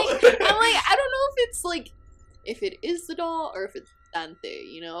see a problem. I'm like, I don't know if it's like, if it is the doll or if it's Dante,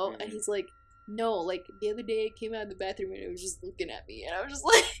 you know? And he's like, no, like, the other day it came out of the bathroom and it was just looking at me. And I was just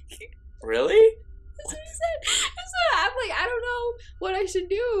like, really? That's what he said. So I'm like, I don't know what I should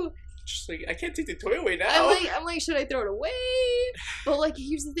do. Just like, I can't take the toy away now. I'm like, should I throw it away? But like,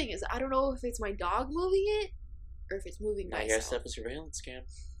 here's the thing: is I don't know if it's my dog moving it or if it's moving myself. I guess that's a surveillance cam.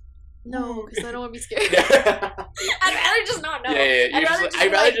 No, because I don't want to be scared. I'd rather just not know. Yeah.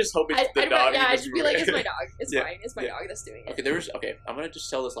 I'd rather just hope it's the dog. Yeah, I'd just be like, it's my dog. It's fine. It's my dog that's doing it. Okay, I'm gonna just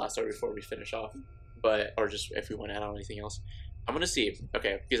tell this last story before we finish off, or just if we want to add on anything else. I'm gonna see.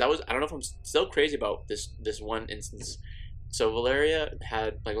 Okay, because I don't know if I'm still crazy about this one instance. So Valeria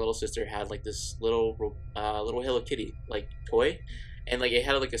had, like, little sister had like this little Hello Kitty like toy, and like it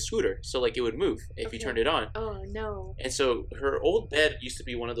had like a scooter, so like it would move if you turned it on. Oh no! And so her old bed used to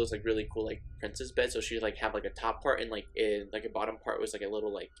be one of those like really cool like princess beds. So she'd like have like a top part and like a bottom part was like a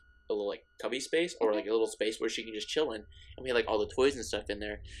little cubby space or like a little space where she can just chill in. And we had like all the toys and stuff in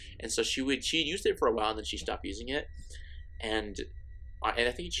there. And so she used it for a while and then she stopped using it. And I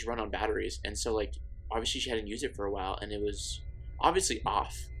think it just run on batteries. And so like obviously she hadn't used it for a while and it was obviously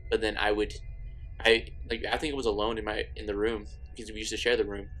off. But then I think it was alone in the room because we used to share the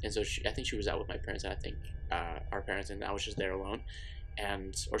room. And so I think she was out with my parents and I think our parents, and I was just there alone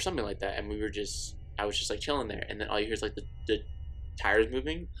or something like that. And I was just like chilling there. And then all you hear is like the tires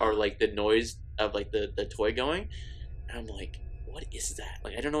moving or like the noise of like the toy going. And I'm like, what is that?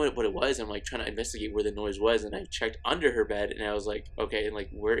 Like, I don't know what it was. I'm like trying to investigate where the noise was, and I checked under her bed, and I was like, okay, and like,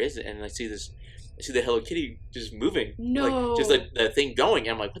 where is it? And I see the Hello Kitty just moving. No. Like, just like the thing going.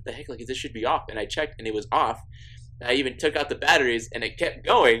 And I'm like, what the heck? Like, this should be off. And I checked, and it was off. And I even took out the batteries, and it kept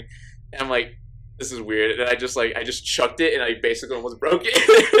going. And I'm like, this is weird. And I just chucked it, and I basically almost broke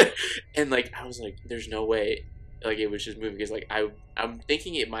it. And like, I was like, there's no way. Like, it was just moving. Because like, I'm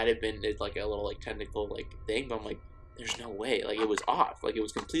thinking it might have been like a little like technical like thing, but I'm like, there's no way. Like, it was off. Like, it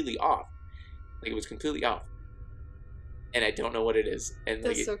was completely off. And I don't know what it is. And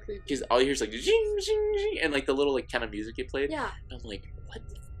that's like, so creepy. Because all you hear is like, zing, zing, zing, and like the little like kind of music it played. Yeah. And I'm like, what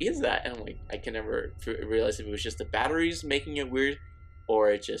is that? And I'm like, I can never realize if it was just the batteries making it weird,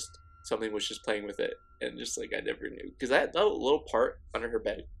 or it just something was just playing with it. And just like, I never knew. Because that little part under her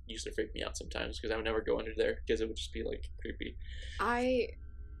bed used to freak me out sometimes. Because I would never go under there because it would just be like creepy.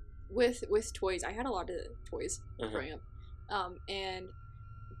 With toys, I had a lot of toys growing up. And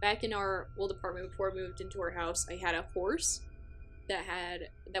back in our old apartment before I moved into our house, I had a horse that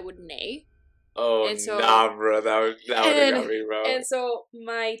would neigh. Oh, and so, nah, bro. That would have got me, bro. And so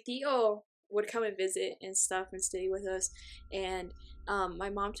my tío would come and visit and stuff and stay with us. And my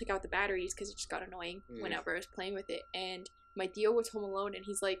mom took out the batteries because it just got annoying whenever I was playing with it. And my tío was home alone, and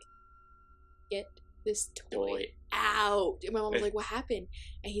he's like, get this toy out. And my mom was like, what happened?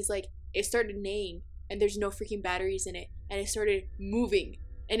 And he's like, it started neighing, and there's no freaking batteries in it. And it started moving,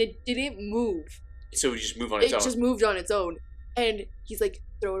 and it didn't move. So it just moved on its own? It just moved on its own. And he's like,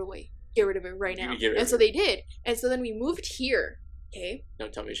 throw it away. Get rid of it right now. And so they did. And so then we moved here, okay?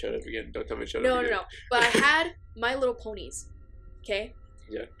 Don't tell me shut up again. No. But I had My Little Ponies, okay?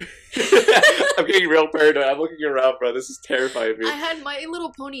 Yeah. I'm getting real paranoid. I'm looking around, bro. This is terrifying me. I had My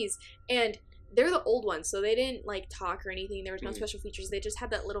Little Ponies, and they're the old ones, so they didn't like talk or anything. There was no special features. They just had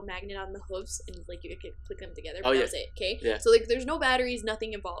that little magnet on the hooves, and like you could click them together. But that was it. Okay. Yeah. So like, there's no batteries,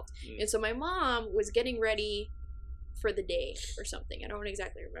 nothing involved. And so my mom was getting ready for the day or something. I don't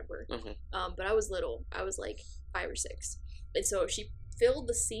exactly remember. But I was little. I was like 5 or 6, and so she filled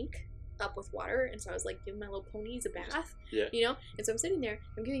the sink up with water, and so I was like giving My Little Ponies a bath. Yeah. You know. And so I'm sitting there.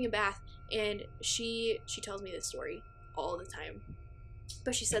 I'm giving a bath, and she tells me this story all the time.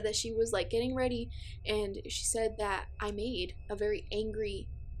 But she said that she was like getting ready, and she said that I made a very angry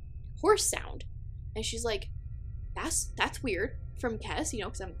horse sound, and she's like, "That's weird from Kess, you know,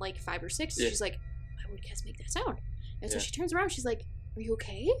 because I'm like 5 or 6." So she's like, "Why would Kess make that sound?" And so she turns around, she's like, "Are you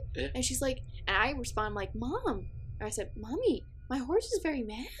okay?" Yeah. And she's like, and I respond like, "Mom," and I said, "Mommy, my horse is very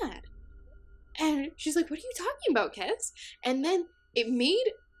mad." And she's like, "What are you talking about, Kess?" And then it made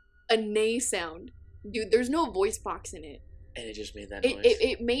a neigh sound, dude. There's no voice box in it. And it just made that noise.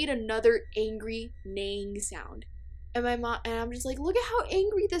 It made another angry neighing sound. And my mom, and I'm just like, look at how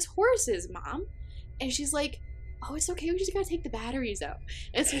angry this horse is, Mom. And she's like, oh, it's okay, we just gotta take the batteries out.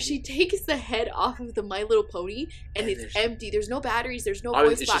 And so she takes the head off of the My Little Pony, and it's empty. There's no batteries, there's no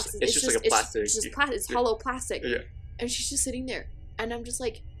voice boxes. It's just like a plastic. It's just plastic. It's hollow plastic. Yeah. And she's just sitting there. And I'm just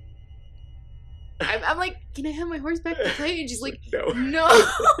like, I'm like, can I have my horse back to play? And she's like, No.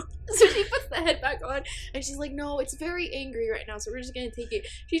 So she puts the head back on, and she's like, no, it's very angry right now, so we're just gonna take it.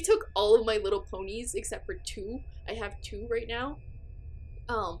 She took all of my little ponies except for 2. I have 2 right now.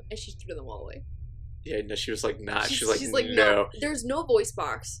 And she threw them all away. Yeah, no, she was like, not. She's like, no. There's no voice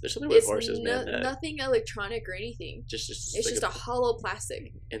box. There's something with horses, man. Nothing electronic or anything. It's like just a hollow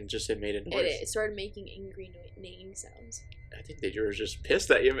plastic. And just it made a noise. And it started making angry neighing sounds. I think they were just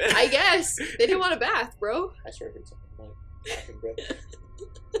pissed at you, man. I guess. They didn't want a bath, bro. I started something like laughing, bro.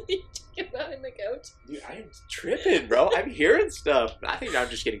 You talking about in the couch? Dude, I am tripping, bro. I'm hearing stuff. I think I'm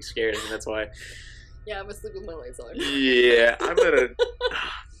just getting scared, and that's why. Yeah, I'm asleep with my lights on. Yeah, I'm gonna... Oh,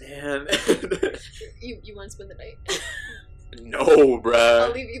 man. You want to spend the night? No, bruh.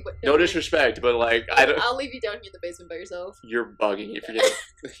 I'll leave you... No disrespect, but like, I don't... I'll leave you down here in the basement by yourself. You're bugging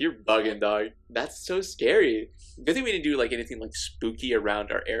if you're bugging, dog. That's so scary. Good thing we didn't do like anything like spooky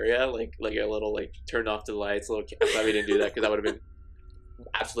around our area, like a little like turn off the lights. I'm glad we didn't do that because I would have been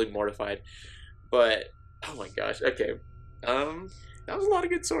absolutely mortified. But oh my gosh, okay, that was a lot of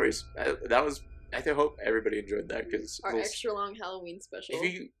good stories. I hope everybody enjoyed that because our extra long Halloween special.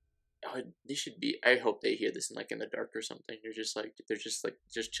 They should be. I hope they hear this in the dark or something. They're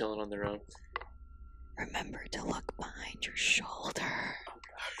just chilling on their own. Remember to look behind your shoulder.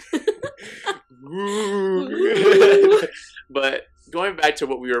 But going back to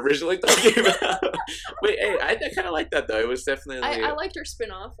what we were originally talking about. Wait, hey, I kind of like that though. It was definitely. I liked our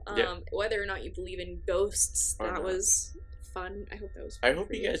spin-off. Whether or not you believe in ghosts, that was fun. I hope that was fun. I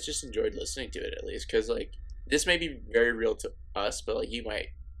hope you guys just enjoyed listening to it at least, because this may be very real to us, but you might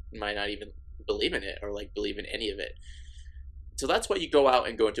not even believe in it or believe in any of it. So that's why you go out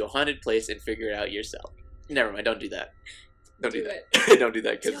and go into a haunted place and figure it out yourself. Never mind, don't do that. Don't do that. Don't do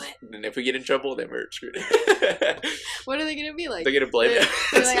that, because then if we get in trouble, then we're screwed. What are they gonna be like? They're gonna blame it.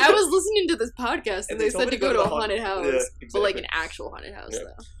 They're like, I was listening to this podcast and they said to go to a haunted house, but an actual haunted house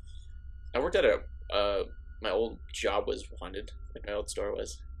though. I worked at my old job was haunted. My old store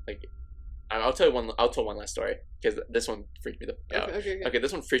was I'll tell one last story because this one freaked me out. Okay,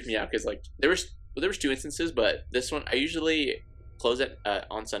 this one freaked me out because there was 2 instances, but this one I usually close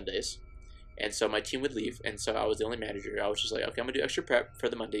on Sundays, and so my team would leave, and so I was the only manager. I was just like, okay, I'm gonna do extra prep for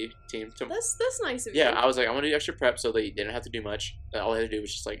the Monday team. That's nice of you. Yeah, I was like, I'm gonna do extra prep, so they didn't have to do much. All I had to do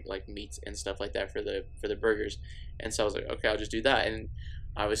was just like meats and stuff like that for the burgers, and so I was like, okay, I'll just do that. And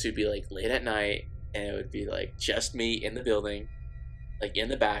obviously it'd be late at night, and it would be just me in the building, in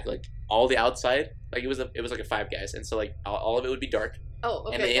the back, all the outside, it was like a 5 guys, and so all of it would be dark. Oh,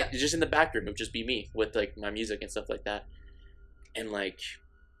 okay. And just in the back room, it would just be me with my music and stuff like that. And I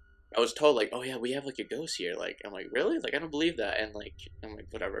was told oh yeah, we have a ghost here. I'm like, really? I don't believe that. And I'm like,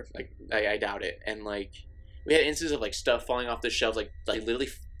 whatever. I doubt it. And we had instances of stuff falling off the shelves, literally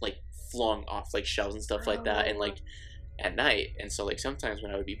flung off shelves and stuff like that. And at night. And so sometimes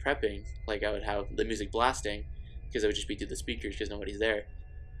when I would be prepping, I would have the music blasting because it would just be through the speakers because nobody's there.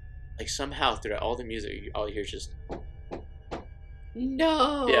 Somehow throughout all the music, all you hear is just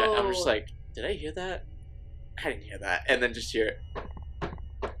no. Yeah, I'm just did I hear that? I didn't hear that. And then just hear it.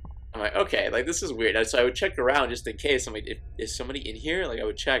 I'm like, okay, this is weird. So I would check around just in case. I'm like, if is somebody in here? I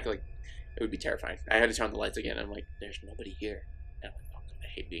would check. It would be terrifying. I had to turn on the lights again. I'm like, there's nobody here. And I'm like, oh God, I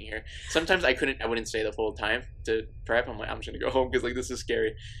hate being here. Sometimes I wouldn't stay the full time to prep. I'm like, I'm just gonna go home because this is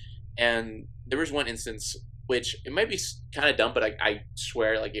scary. And there was one instance, which it might be kind of dumb, but I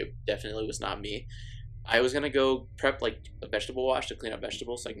swear it definitely was not me. I was gonna go prep a vegetable wash to clean up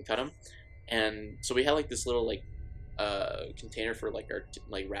vegetables so I can cut them, and so we had this little container for our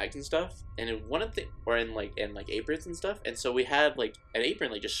rags and stuff, and in one of the aprons and stuff, and so we had an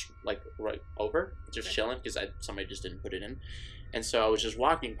apron just right over, just chilling because somebody just didn't put it in, and so I was just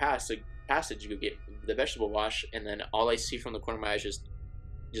walking past the passage to go get the vegetable wash, and then all I see from the corner of my eyes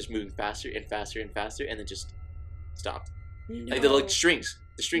just moving faster and faster and faster, and then just stopped. No. The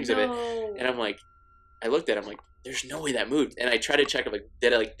strings of it, and I'm like, I looked at it, I'm like, there's no way that moved, and I tried to check,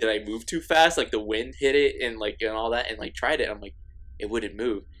 did I move too fast? The wind hit it and and all that, and tried it. I'm like, it wouldn't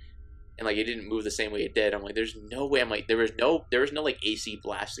move, and it didn't move the same way it did. I'm like, there's no way. I'm like, there was no AC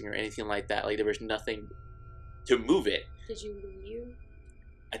blasting or anything like that. There was nothing to move it. Did you leave?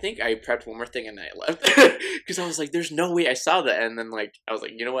 I think I prepped one more thing and I left because I was like, there's no way I saw that. And then I was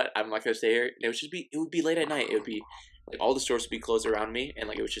like, you know what? I'm not gonna stay here. And it would be late at night. It would be all the stores would be closed around me, and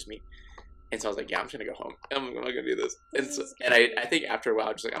it was just me. And so I was like, yeah, I'm just gonna go home. I'm not gonna do this. And I think after a while,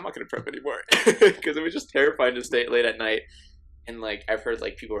 I was just I'm not gonna prep anymore because it was just terrifying to stay late at night. And I've heard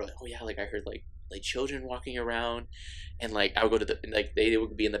people were like, oh yeah, I heard children walking around, and I would go to they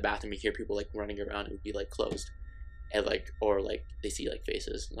would be in the bathroom, you hear people running around. It would be closed. and like, or like they see like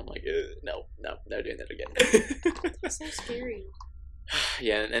faces, and I'm like, no, never doing that again. That's so scary.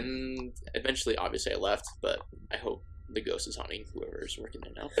 Yeah, and eventually, obviously, I left, but I hope the ghost is haunting whoever's working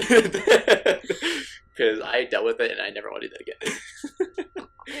there now, because I dealt with it and I never want to do that again.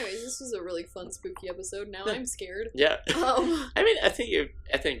 Anyways, this was a really fun spooky episode. Now I'm scared. Yeah. I mean, I think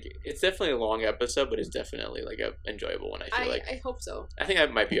it's definitely a long episode, but it's definitely like a enjoyable one. I hope so. I think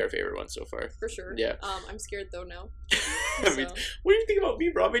that might be our favorite one so far. For sure. Yeah. I'm scared though now. I mean, what do you think about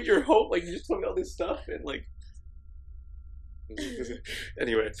me, bro? I mean, your hope, like you just told me all this stuff and like.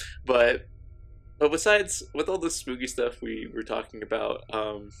 Anyway, but besides, with all the spooky stuff we were talking about, I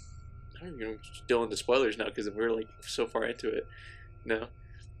don't even know, still into spoilers now because we're like so far into it. No.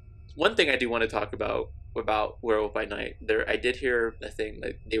 One thing I do want to talk about Werewolf by Night, I did hear a thing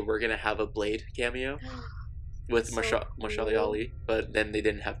that they were gonna have a Blade cameo with so Mahershala Ali, but then they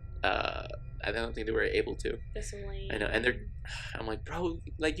didn't have. I don't think they were able to. That's lame. I know, and I'm like, bro,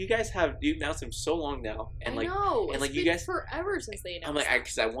 like you've announced him so long now, and like, I know. and it's like been you guys forever since they announced. I'm like,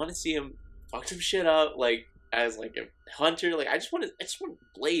 because I want to see him fuck some shit up, like as like a hunter. Like I just want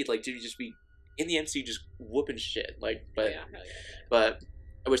Blade, like to just be in the MCU, just whooping shit. Like, but but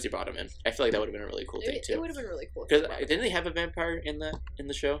I wish they brought him in. I feel like that would have been a really cool thing too. It would have been really cool. Because didn't they have a vampire in the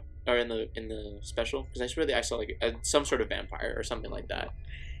show or in the special? Because I swear I saw like some sort of vampire or something like that.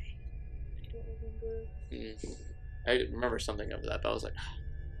 I remember something of that, but I was like,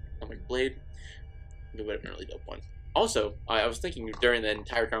 I'm like, Blade, it would have been a really dope one. Also, I was thinking during the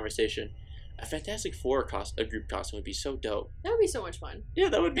entire conversation, a Fantastic Four group costume would be so dope. That would be so much fun. Yeah,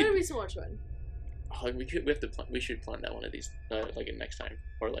 that would be so much fun. Oh, we should plan that one of these, like next time,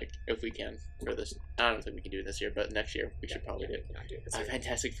 or like if we can for this. I don't think we can do it this year, but next year we should probably do it. A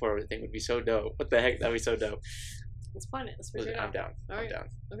Fantastic Four thing would be so dope. What the heck? That'd be so dope. Let's plan it. Let's figure it out. I'm down. I'm down.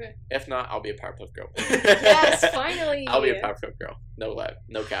 Okay. If not, I'll be a Powerpuff Girl. Yes, finally. I'll be a Powerpuff Girl. No lie,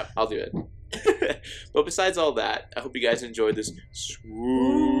 no cap. I'll do it. But besides all that, I hope you guys enjoyed this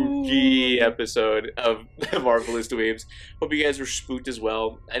spooky episode of Marvelous Dweebs. Hope you guys were spooked as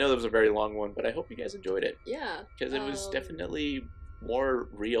well. I know that was a very long one, but I hope you guys enjoyed it. Yeah. Because it was definitely more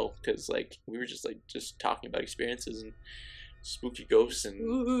real. Because like we were just talking about experiences and spooky ghosts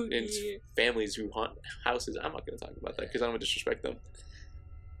and families who haunt houses. I'm not going to talk about that because I don't want to disrespect them.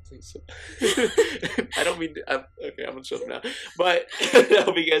 So. I don't mean to, okay, I'm gonna shut up now. But I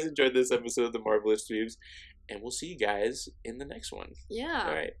hope you guys enjoyed this episode of the Marvelous Dweebs, and we'll see you guys in the next one. Yeah.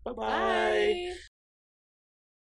 All right. Bye-bye. Bye.